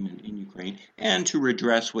right-wing regime in Ukraine, and to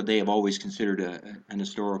redress what they have always considered an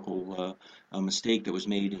historical mistake that was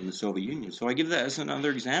made in the Soviet Union. So I give that as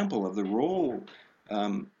another example of the role,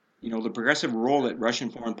 the progressive role that Russian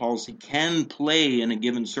foreign policy can play in a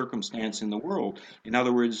given circumstance in the world. In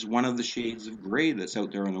other words, one of the shades of gray that's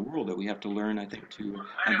out there in the world that we have to learn, I think, to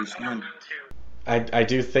understand. I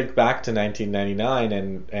do think back to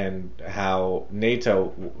 1999 and how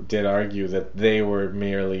NATO did argue that they were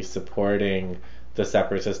merely supporting the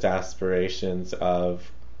separatist aspirations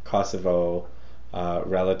of Kosovo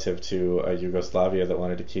relative to Yugoslavia that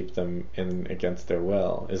wanted to keep them in against their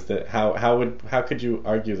will. Is that how could you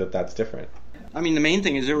argue that that's different? I mean, the main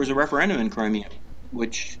thing is there was a referendum in Crimea,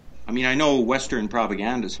 which I know Western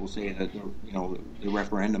propagandists will say that the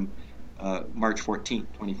referendum. March 14th,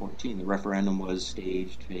 2014, the referendum was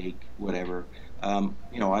staged, fake, whatever. I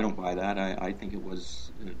don't buy that. I think it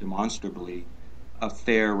was demonstrably a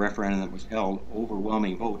fair referendum that was held,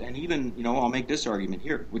 overwhelming vote. And even, I'll make this argument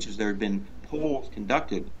here, which is there have been polls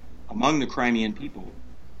conducted among the Crimean people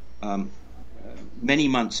many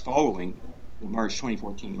months following the March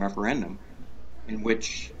 2014 referendum, in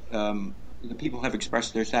which the people have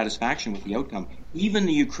expressed their satisfaction with the outcome. Even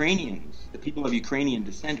the Ukrainians, the people of Ukrainian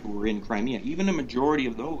descent who were in Crimea, even a majority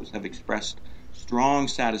of those have expressed strong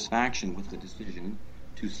satisfaction with the decision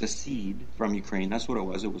to secede from Ukraine. That's what it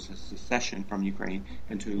was. It was a secession from Ukraine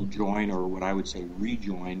and to join, or what I would say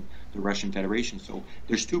rejoin, the Russian Federation. So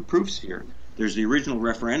there's two proofs here. There's the original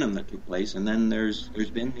referendum that took place, and then there's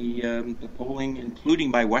been the polling,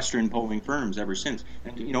 including by Western polling firms, ever since.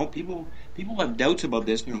 And people have doubts about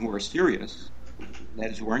this, who are serious,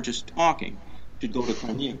 that is, who aren't just talking, should go to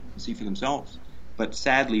Crimea and see for themselves. But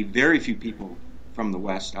sadly, very few people from the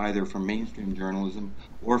West, either from mainstream journalism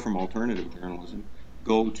or from alternative journalism,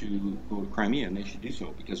 go to Crimea, and they should do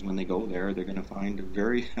so, because when they go there, they're going to find a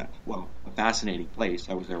very a fascinating place.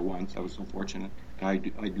 I was there once. I was so fortunate. I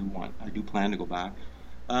do plan to go back.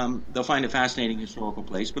 They'll find a fascinating historical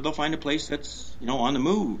place, but they'll find a place that's on the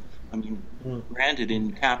move. I mean, granted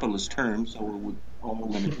in capitalist terms, so with all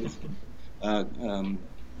limitations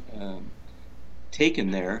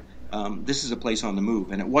taken there. This is a place on the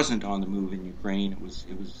move, and it wasn't on the move in Ukraine. It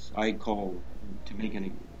was. I call, to make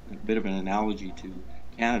a bit of an analogy to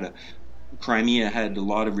Canada, Crimea had a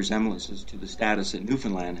lot of resemblances to the status that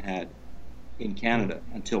Newfoundland had in Canada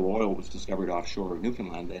until oil was discovered offshore of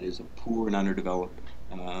Newfoundland. That is a poor and underdeveloped,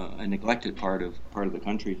 and neglected part of the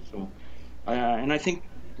country. So, and I think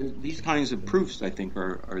these kinds of proofs, I think,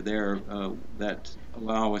 are there that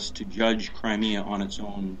allow us to judge Crimea on its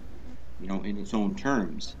own, in its own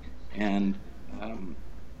terms. And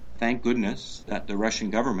thank goodness that the Russian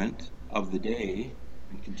government of the day,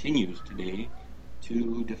 and continues today,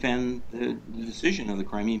 to defend the decision of the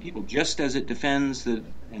Crimean people, just as it defends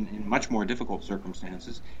in much more difficult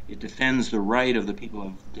circumstances, it defends the right of the people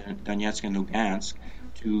of Donetsk and Lugansk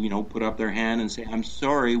to, put up their hand and say, I'm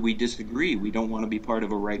sorry, we disagree. We don't want to be part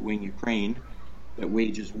of a right-wing Ukraine that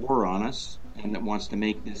wages war on us and that wants to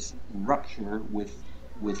make this rupture with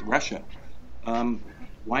Russia.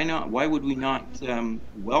 Why not? Why would we not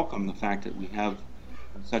welcome the fact that we have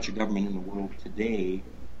such a government in the world today,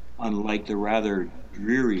 unlike the rather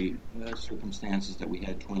dreary circumstances that we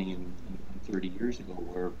had 20 and 30 years ago,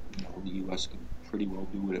 where the U.S. could pretty well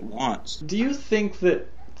do what it wants? Do you think that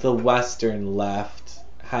the Western left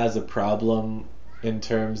has a problem in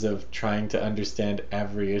terms of trying to understand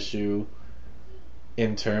every issue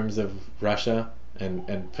in terms of Russia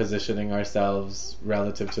and positioning ourselves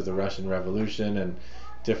relative to the Russian Revolution and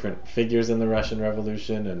different figures in the Russian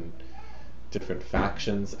Revolution and different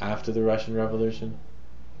factions after the Russian Revolution?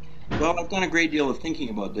 Well, I've done a great deal of thinking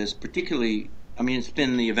about this, particularly, it's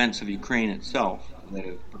been the events of Ukraine itself that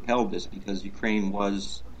have propelled this, because Ukraine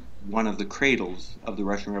was one of the cradles of the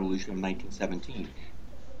Russian Revolution of 1917.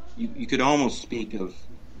 We should almost speak of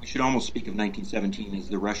 1917 as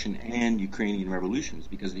the Russian and Ukrainian revolutions,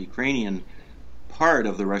 because the Ukrainian part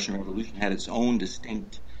of the Russian Revolution had its own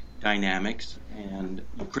distinct dynamics, and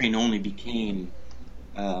Ukraine only became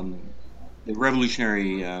the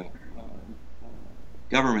revolutionary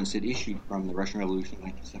governments that issued from the Russian Revolution of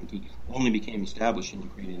 1917 only became established in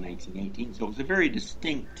Ukraine in 1918. So it was a very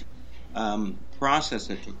distinct process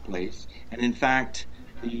that took place. And in fact,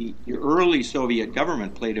 the early Soviet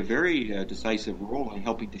government played a very decisive role in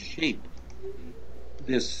helping to shape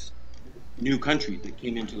this new country that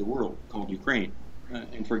came into the world called Ukraine.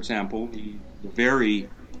 And for example, the very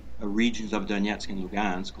regions of Donetsk and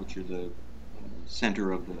Lugansk, which are the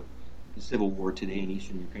center of the civil war today in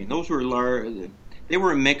eastern Ukraine, those were large. They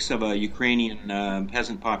were a mix of a Ukrainian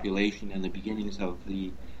peasant population and the beginnings of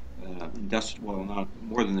the not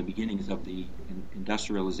more than the beginnings of the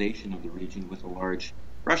industrialization of the region with a large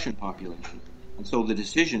Russian population. And so the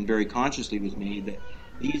decision very consciously was made that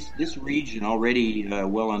this region, already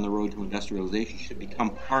well on the road to industrialization, should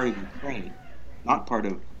become part of Ukraine, not part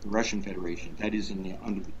of the Russian Federation. That is,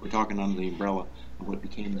 we're talking under the umbrella of what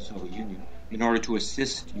became the Soviet Union, in order to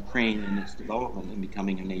assist Ukraine in its development and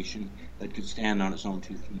becoming a nation that could stand on its own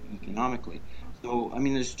 2 feet economically. So,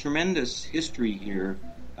 there's tremendous history here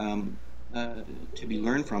to be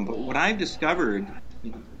learned from. But what I've discovered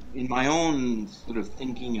in my own sort of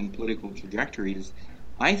thinking and political trajectory is,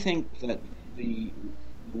 I think that the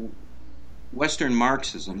Western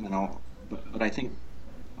Marxism, but I think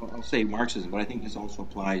I'll say Marxism, but I think this also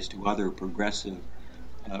applies to other progressive,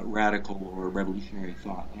 radical or revolutionary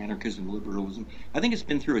thought, anarchism, liberalism. I think it's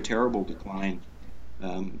been through a terrible decline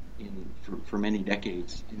for many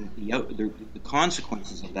decades. And the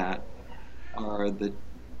consequences of that are the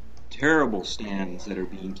terrible stands that are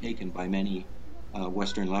being taken by many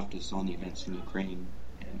Western leftists on the events in Ukraine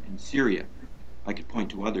and Syria. I could point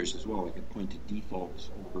to others as well. I could point to defaults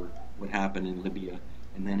over what happened in Libya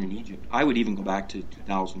and then in Egypt. I would even go back to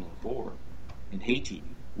 2004 in Haiti,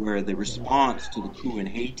 where the response to the coup in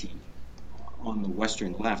Haiti on the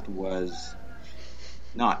Western left was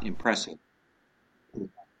not impressive.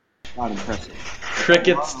 Not impressive.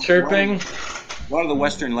 Crickets chirping. A lot of the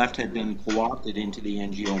Western left had been co-opted into the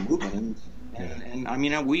NGO movement.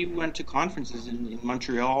 And we went to conferences in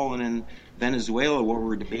Montreal and in Venezuela where we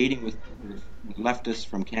were debating with leftists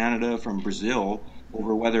from Canada, from Brazil,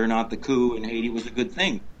 over whether or not the coup in Haiti was a good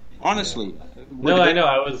thing. Honestly. No, I know.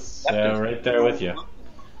 I was right there with you.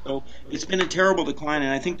 So it's been a terrible decline,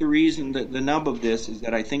 and I think the reason, that the nub of this is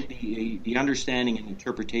that I think the understanding and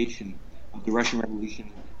interpretation of the Russian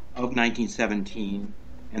Revolution of 1917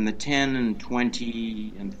 and the 10 and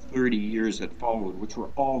 20 and 30 years that followed, which were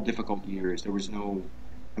all difficult years. There was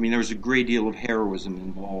a great deal of heroism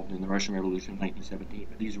involved in the Russian Revolution of 1917,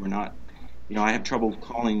 but these were not, I have trouble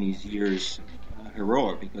calling these years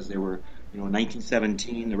heroic, because they were, in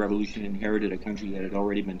 1917, the revolution inherited a country that had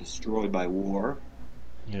already been destroyed by war.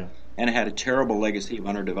 Yeah. And it had a terrible legacy of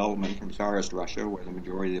underdevelopment from Tsarist Russia, where the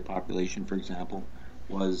majority of the population, for example,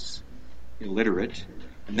 was illiterate.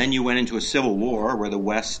 And then you went into a civil war where the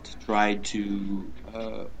West tried to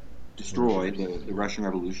destroy the Russian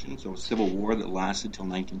Revolution, so a civil war that lasted till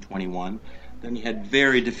 1921. Then you had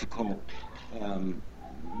very difficult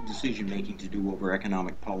decision-making to do over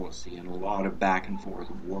economic policy, and a lot of back and forth,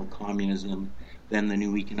 war communism then the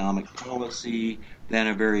new economic policy, then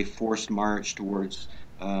a very forced march towards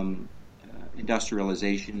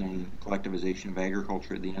industrialization and collectivization of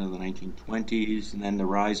agriculture at the end of the 1920s, and then the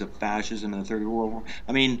rise of fascism in the Third World War.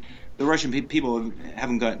 I mean, the Russian people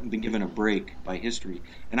haven't been given a break by history.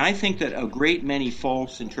 And I think that a great many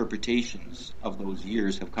false interpretations of those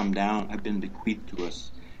years have been bequeathed to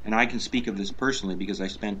us. And I can speak of this personally because I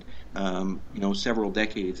spent, several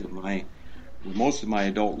decades of most of my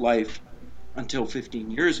adult life until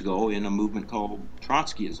 15 years ago in a movement called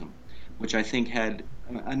Trotskyism, which I think had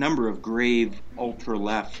a number of grave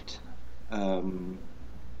ultra-left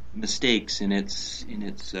mistakes in its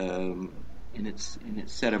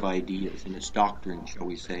set of ideas, in its doctrine, shall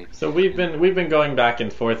we say? So we've been going back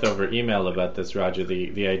and forth over email about this, Roger.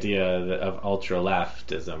 The idea of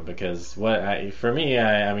ultra-leftism, because for me,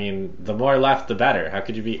 I mean, the more left, the better. How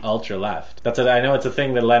could you be ultra-left? I know it's a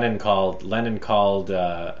thing that Lenin called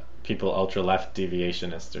people ultra-left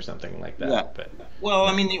deviationists or something like that. Yeah. But well,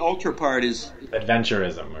 I mean, the ultra part is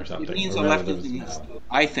adventurism or something. It means a leftism.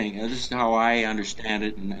 I think this is how I understand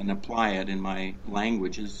it and apply it in my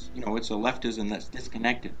language. It's a leftism that's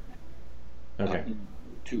disconnected,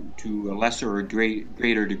 to a lesser or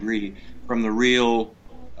greater degree from the real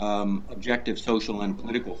objective social and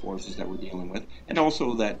political forces that we're dealing with, and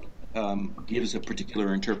also that gives a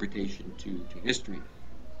particular interpretation to history.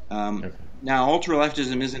 Now,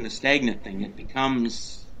 ultra-leftism isn't a stagnant thing. It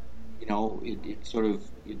becomes, it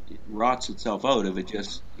rots itself out if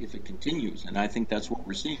it continues. And I think that's what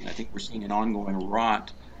we're seeing. I think we're seeing an ongoing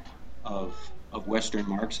rot of Western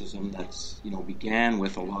Marxism that's, began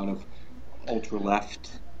with a lot of ultra-left.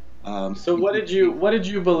 So what did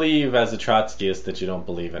you believe as a Trotskyist that you don't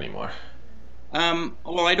believe anymore?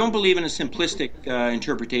 Well, I don't believe in a simplistic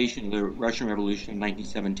interpretation of the Russian Revolution of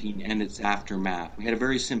 1917 and its aftermath. We had a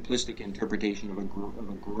very simplistic interpretation of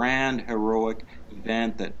a grand, heroic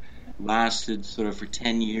event that lasted sort of for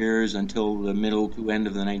 10 years until the middle to end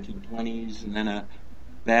of the 1920s, and then a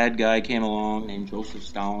bad guy came along named Joseph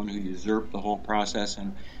Stalin who usurped the whole process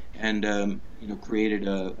and created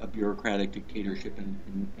a bureaucratic dictatorship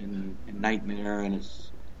and nightmare, and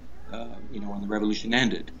when the revolution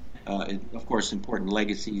ended. Of course, important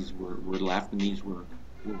legacies were left, and these were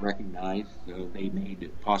recognized. They made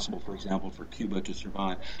it possible, for example, for Cuba to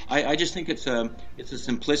survive. I just think it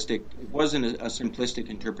wasn't a simplistic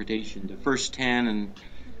interpretation. The first 10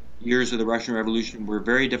 years of the Russian Revolution were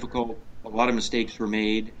very difficult. A lot of mistakes were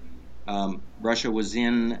made. Russia was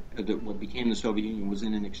what became the Soviet Union was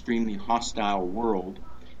in an extremely hostile world,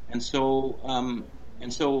 and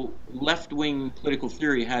so left-wing political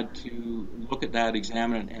theory had to look at that,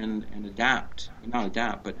 examine it, and not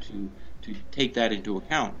adapt, but to take that into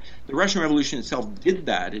account. The Russian Revolution itself did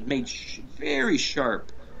that. It made very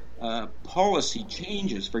sharp policy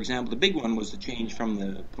changes. For example, the big one was the change from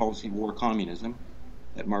the policy of war communism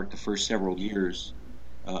that marked the first several years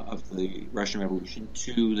of the Russian Revolution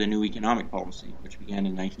to the new economic policy, which began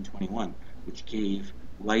in 1921, which gave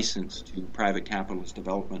license to private capitalist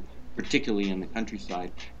development, particularly in the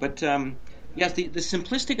countryside. But yes, the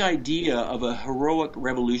simplistic idea of a heroic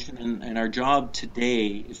revolution, and our job today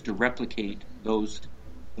is to replicate those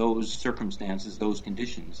circumstances, those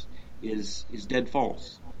conditions, is dead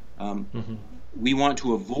false. We want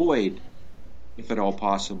to avoid, if at all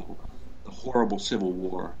possible, the horrible civil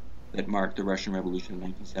war that marked the Russian Revolution of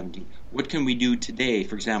 1917. What can we do today?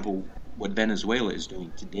 For example, what Venezuela is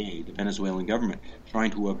doing today, the Venezuelan government,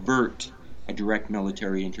 trying to avert a direct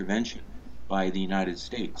military intervention by the United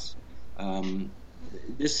States.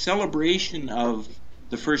 This celebration of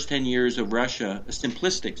the first 10 years of Russia, a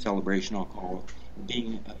simplistic celebration, I'll call it,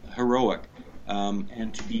 being heroic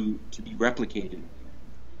and to be replicated,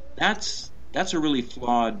 that's a really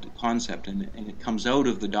flawed concept, and it comes out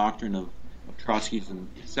of the doctrine of Trotskyism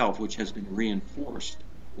itself, which has been reinforced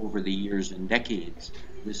over the years and decades,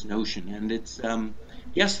 this notion. And it's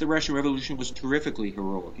yes, the Russian Revolution was terrifically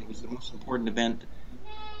heroic. It was the most important event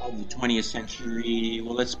of the 20th century.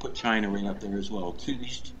 Well, let's put China right up there as well.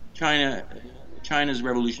 China's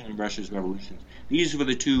revolution and Russia's revolution. These were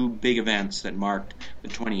the two big events that marked the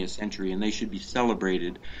 20th century, and they should be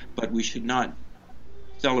celebrated. But we should not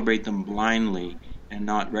celebrate them blindly and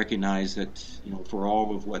not recognize that, for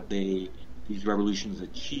all of what these revolutions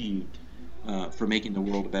achieved for making the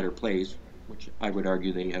world a better place, which I would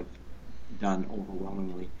argue they have done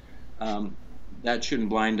overwhelmingly, that shouldn't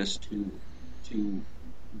blind us to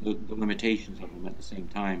the limitations of them at the same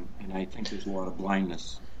time. And I think there's a lot of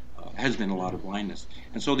blindness, has been a lot of blindness.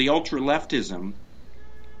 And so the ultra-leftism,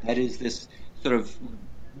 that is this sort of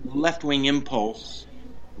left-wing impulse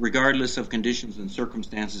regardless of conditions and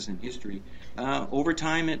circumstances in history, over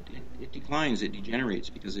time it declines, it degenerates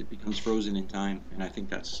because it becomes frozen in time. And I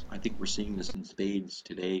think we're seeing this in spades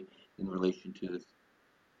today in relation to the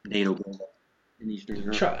NATO buildup in Eastern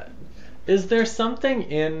Europe. Is there something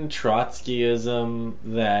in Trotskyism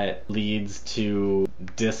that leads to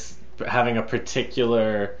having a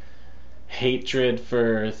particular hatred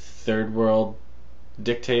for third world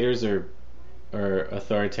dictators or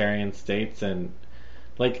authoritarian states? And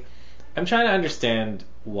like, I'm trying to understand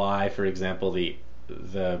why, for example,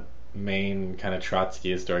 the main kind of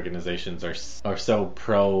Trotskyist organizations are so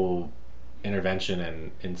pro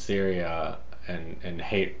intervention in Syria and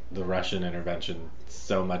hate the Russian intervention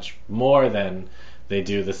so much more than they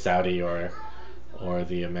do the Saudi or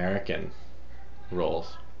the American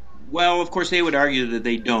roles. Well, of course, they would argue that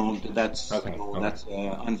they don't. That's Okay. that's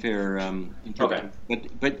unfair interpretation. Okay.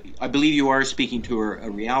 But I believe you are speaking to a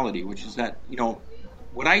reality, which is that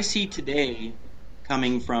what I see today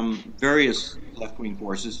coming from various left-wing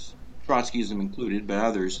forces, Trotskyism included, but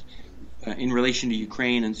others, in relation to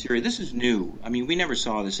Ukraine and Syria. This is new. I mean, we never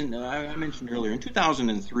saw this. And I mentioned earlier, in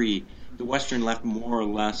 2003, the Western left more or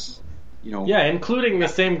less, Yeah, including the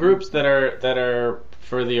same groups that are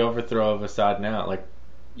for the overthrow of Assad now. Like,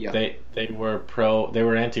 yeah, they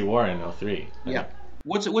were anti-war in '03. yeah.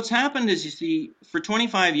 What's happened is, you see, for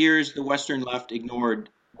 25 years, the Western left ignored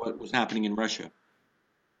what was happening in Russia.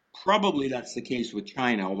 Probably that's the case with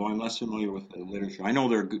China, although I'm less familiar with the literature. I know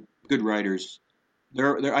there are good writers.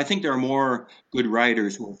 I think there are more good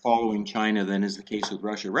writers who are following China than is the case with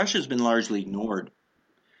Russia. Russia's been largely ignored.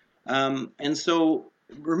 And so,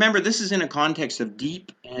 remember, this is in a context of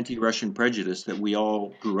deep anti-Russian prejudice that we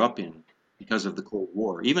all grew up in because of the Cold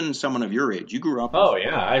War. Even someone of your age, you grew up. Oh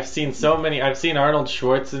yeah, I've seen Arnold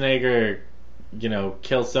Schwarzenegger,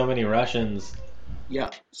 kill so many Russians.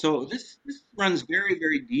 Yeah. So this runs very,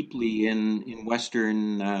 very deeply in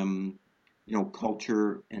Western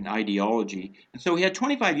culture and ideology. And so he had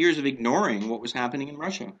 25 years of ignoring what was happening in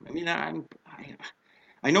Russia. I mean,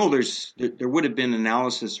 I know there would have been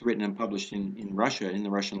analysis written and published in Russia, in the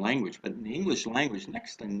Russian language, but in the English language,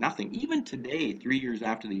 next to nothing. Even today, 3 years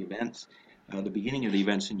after the events, the beginning of the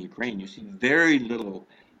events in Ukraine, you see very little,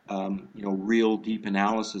 real deep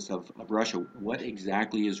analysis of Russia. What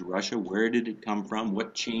exactly is Russia? Where did it come from?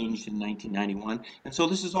 What changed in 1991? And so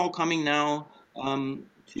this is all coming now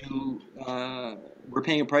we're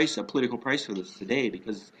paying a political price for this today,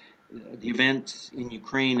 because the events in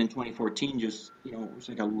Ukraine in 2014 just, it was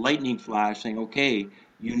like a lightning flash saying, okay,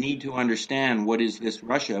 you need to understand what is this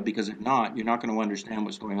Russia, because if not, you're not going to understand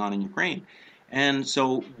what's going on in Ukraine. And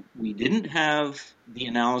so we didn't have the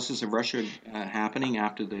analysis of Russia happening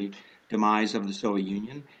after the demise of the Soviet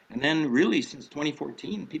Union. And then really since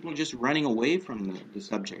 2014, people are just running away from the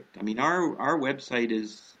subject. I mean, our website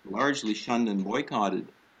is largely shunned and boycotted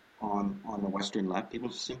on the Western left.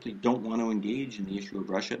 People simply don't want to engage in the issue of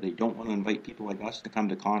Russia. They don't want to invite people like us to come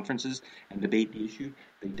to conferences and debate the issue.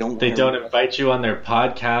 They don't invite you on their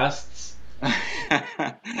podcasts.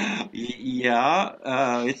 Yeah,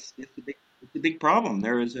 it's a big problem.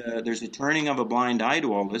 There's a turning of a blind eye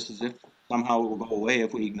to all this, as if somehow it will go away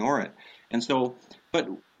if we ignore it. And so, but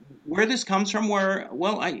where this comes from,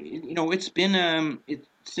 it's been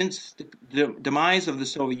since the demise of the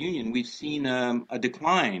Soviet Union, we've seen a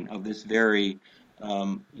decline of this very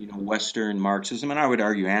Western Marxism, and I would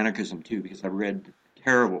argue anarchism too, because I've read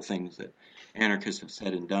terrible things that anarchists have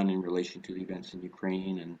said and done in relation to the events in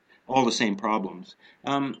Ukraine and all the same problems.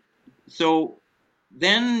 So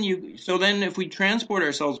then if we transport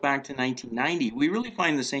ourselves back to 1990, we really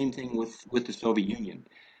find the same thing with the Soviet Union.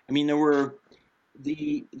 I mean, there were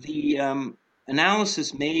the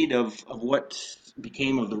analysis made of what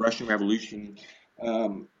became of the Russian Revolution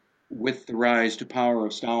with the rise to power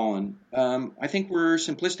of Stalin. I think were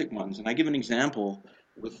simplistic ones, and I give an example.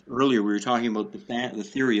 Earlier we were talking about the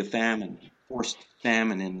theory of famine, forced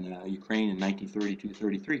famine in Ukraine in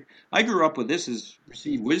 1932-33. I grew up with this as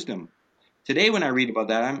received wisdom. Today, when I read about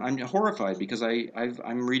that, I'm horrified, because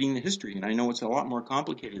I'm reading the history, and I know it's a lot more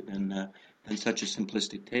complicated than such a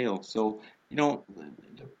simplistic tale. So,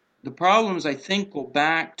 the problems, I think, go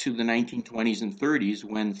back to the 1920s and 30s,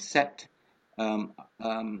 when set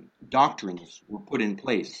doctrines were put in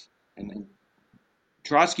place. And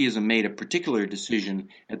Trotskyism made a particular decision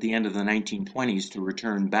at the end of the 1920s to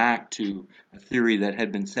return back to a theory that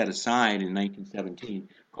had been set aside in 1917,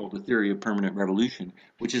 called the theory of permanent revolution,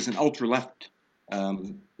 which is an ultra-left.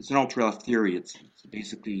 It's an ultra-left theory. It's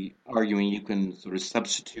basically arguing you can sort of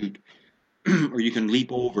substitute or you can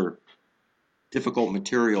leap over difficult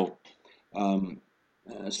material,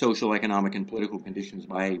 social, economic, and political conditions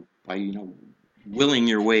by willing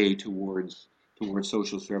your way towards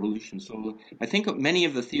socialist revolution. So I think many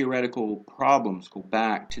of the theoretical problems go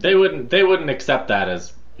back to they wouldn't accept that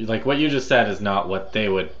as, like, what you just said is not what they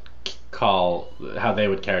would call how they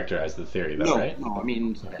would characterize the theory, though, right? No. I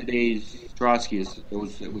mean, today's Trotskyists,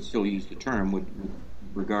 those that would still use the term, would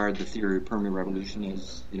regard the theory of permanent revolution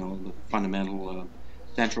as, you know, the fundamental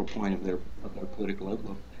central point of their political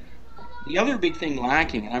outlook. The other big thing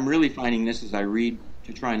lacking, and I'm really finding this as I read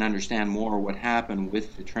to try and understand more what happened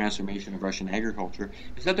with the transformation of Russian agriculture,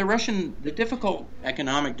 is that the difficult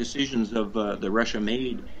economic decisions of the Russia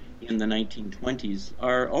made in the 1920s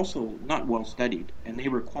are also not well studied, and they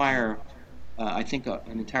require, I think, an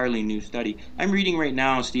entirely new study. I'm reading right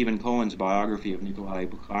now Stephen Cohen's biography of Nikolai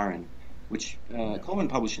Bukharin, which Cohen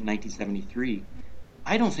published in 1973.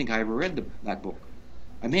 I don't think I ever read that book.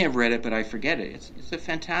 I may have read it, but I forget it. It's a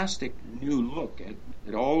fantastic new look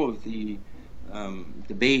at all of the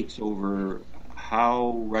debates over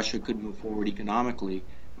how Russia could move forward economically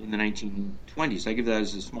in the 1920s. I give that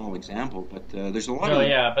as a small example, but there's a lot of... Oh,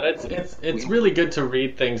 yeah, but it's really good to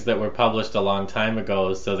read things that were published a long time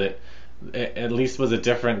ago, so that it at least was a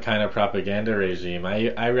different kind of propaganda regime.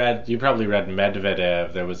 You probably read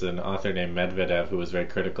Medvedev. There was an author named Medvedev who was very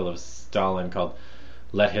critical of Stalin, called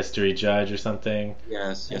Let History Judge or something.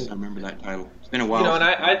 Yes, I remember that title. It's been a while. You know, and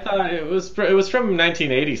I thought it was from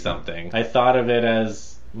 1980 something. I thought of it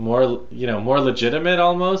as more legitimate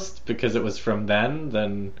almost, because it was from then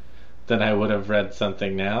than I would have read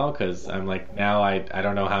something now, because I'm like, now I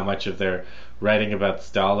don't know how much of their writing about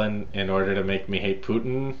Stalin in order to make me hate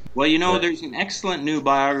Putin. Well, you know, there's an excellent new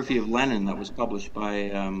biography of Lenin that was published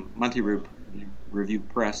by Monthly Review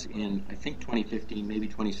Press in, I think, 2015, maybe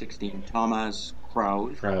 2016. Thomas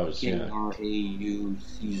Kraus, K-R-A-U-C-Z.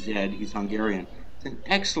 He's Hungarian. It's an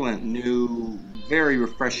excellent new, very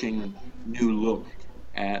refreshing new look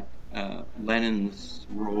at Lenin's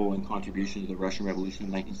role and contribution to the Russian Revolution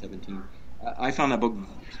in 1917. I found that book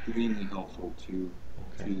extremely helpful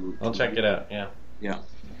I'll check it out. Yeah.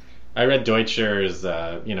 I read Deutscher's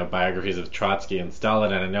biographies of Trotsky and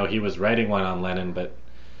Stalin, and I know he was writing one on Lenin, but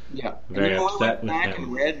very upset with him. I went back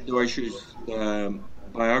and read Deutscher's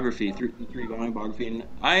biography, three-volume biography, and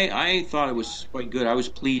I thought it was quite good. I was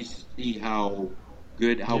pleased to see how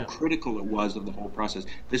critical it was of the whole process.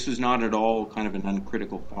 This was not at all kind of an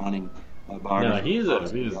uncritical fawning biography. No,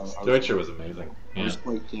 Deutscher was amazing. I was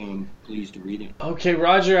quite pleased to read it. Okay,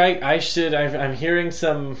 Roger, I'm hearing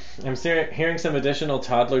some additional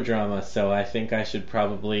toddler drama, so I think I should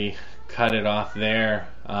probably cut it off there.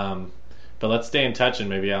 But let's stay in touch, and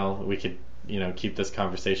maybe we could keep this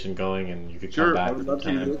conversation going, and you could come back. I would love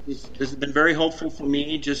to. This has been very helpful for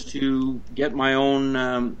me, just to get my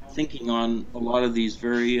own thinking on a lot of these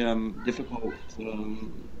very difficult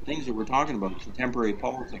things that we're talking about, contemporary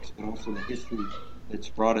politics, but also the history that's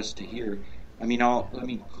brought us to here. I mean, let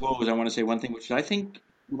me close. I want to say one thing, which I think,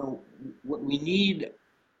 what we need,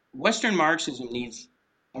 Western Marxism needs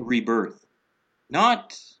a rebirth,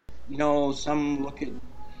 not, some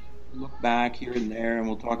look back here and there, and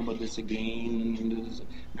we'll talk about this again.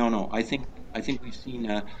 No. I think we've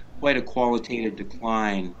seen quite a qualitative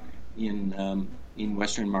decline in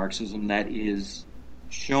Western Marxism that is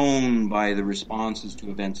shown by the responses to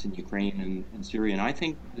events in Ukraine and Syria. And I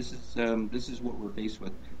think this is what we're faced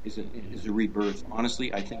with, is a rebirth.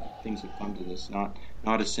 Honestly, I think things have come to this, not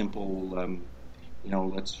a simple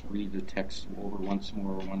let's read the text over once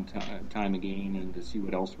more, one time again, and to see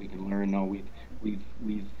what else we can learn. No,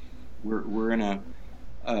 we're in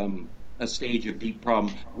a stage of deep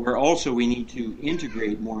problem where also we need to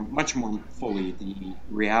integrate much more fully the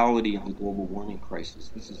reality of the global warming crisis.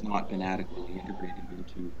 This has not been adequately integrated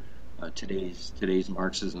into today's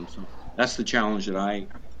Marxism. So that's the challenge that I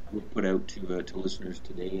would put out to listeners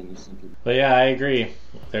today in this interview. But yeah, I agree.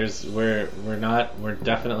 We're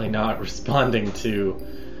definitely not responding to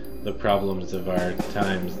the problems of our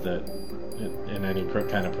times that in any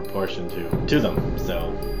kind of proportion to them.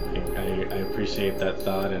 So I appreciate that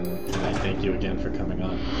thought, and I thank you again for coming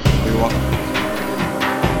on. You're welcome.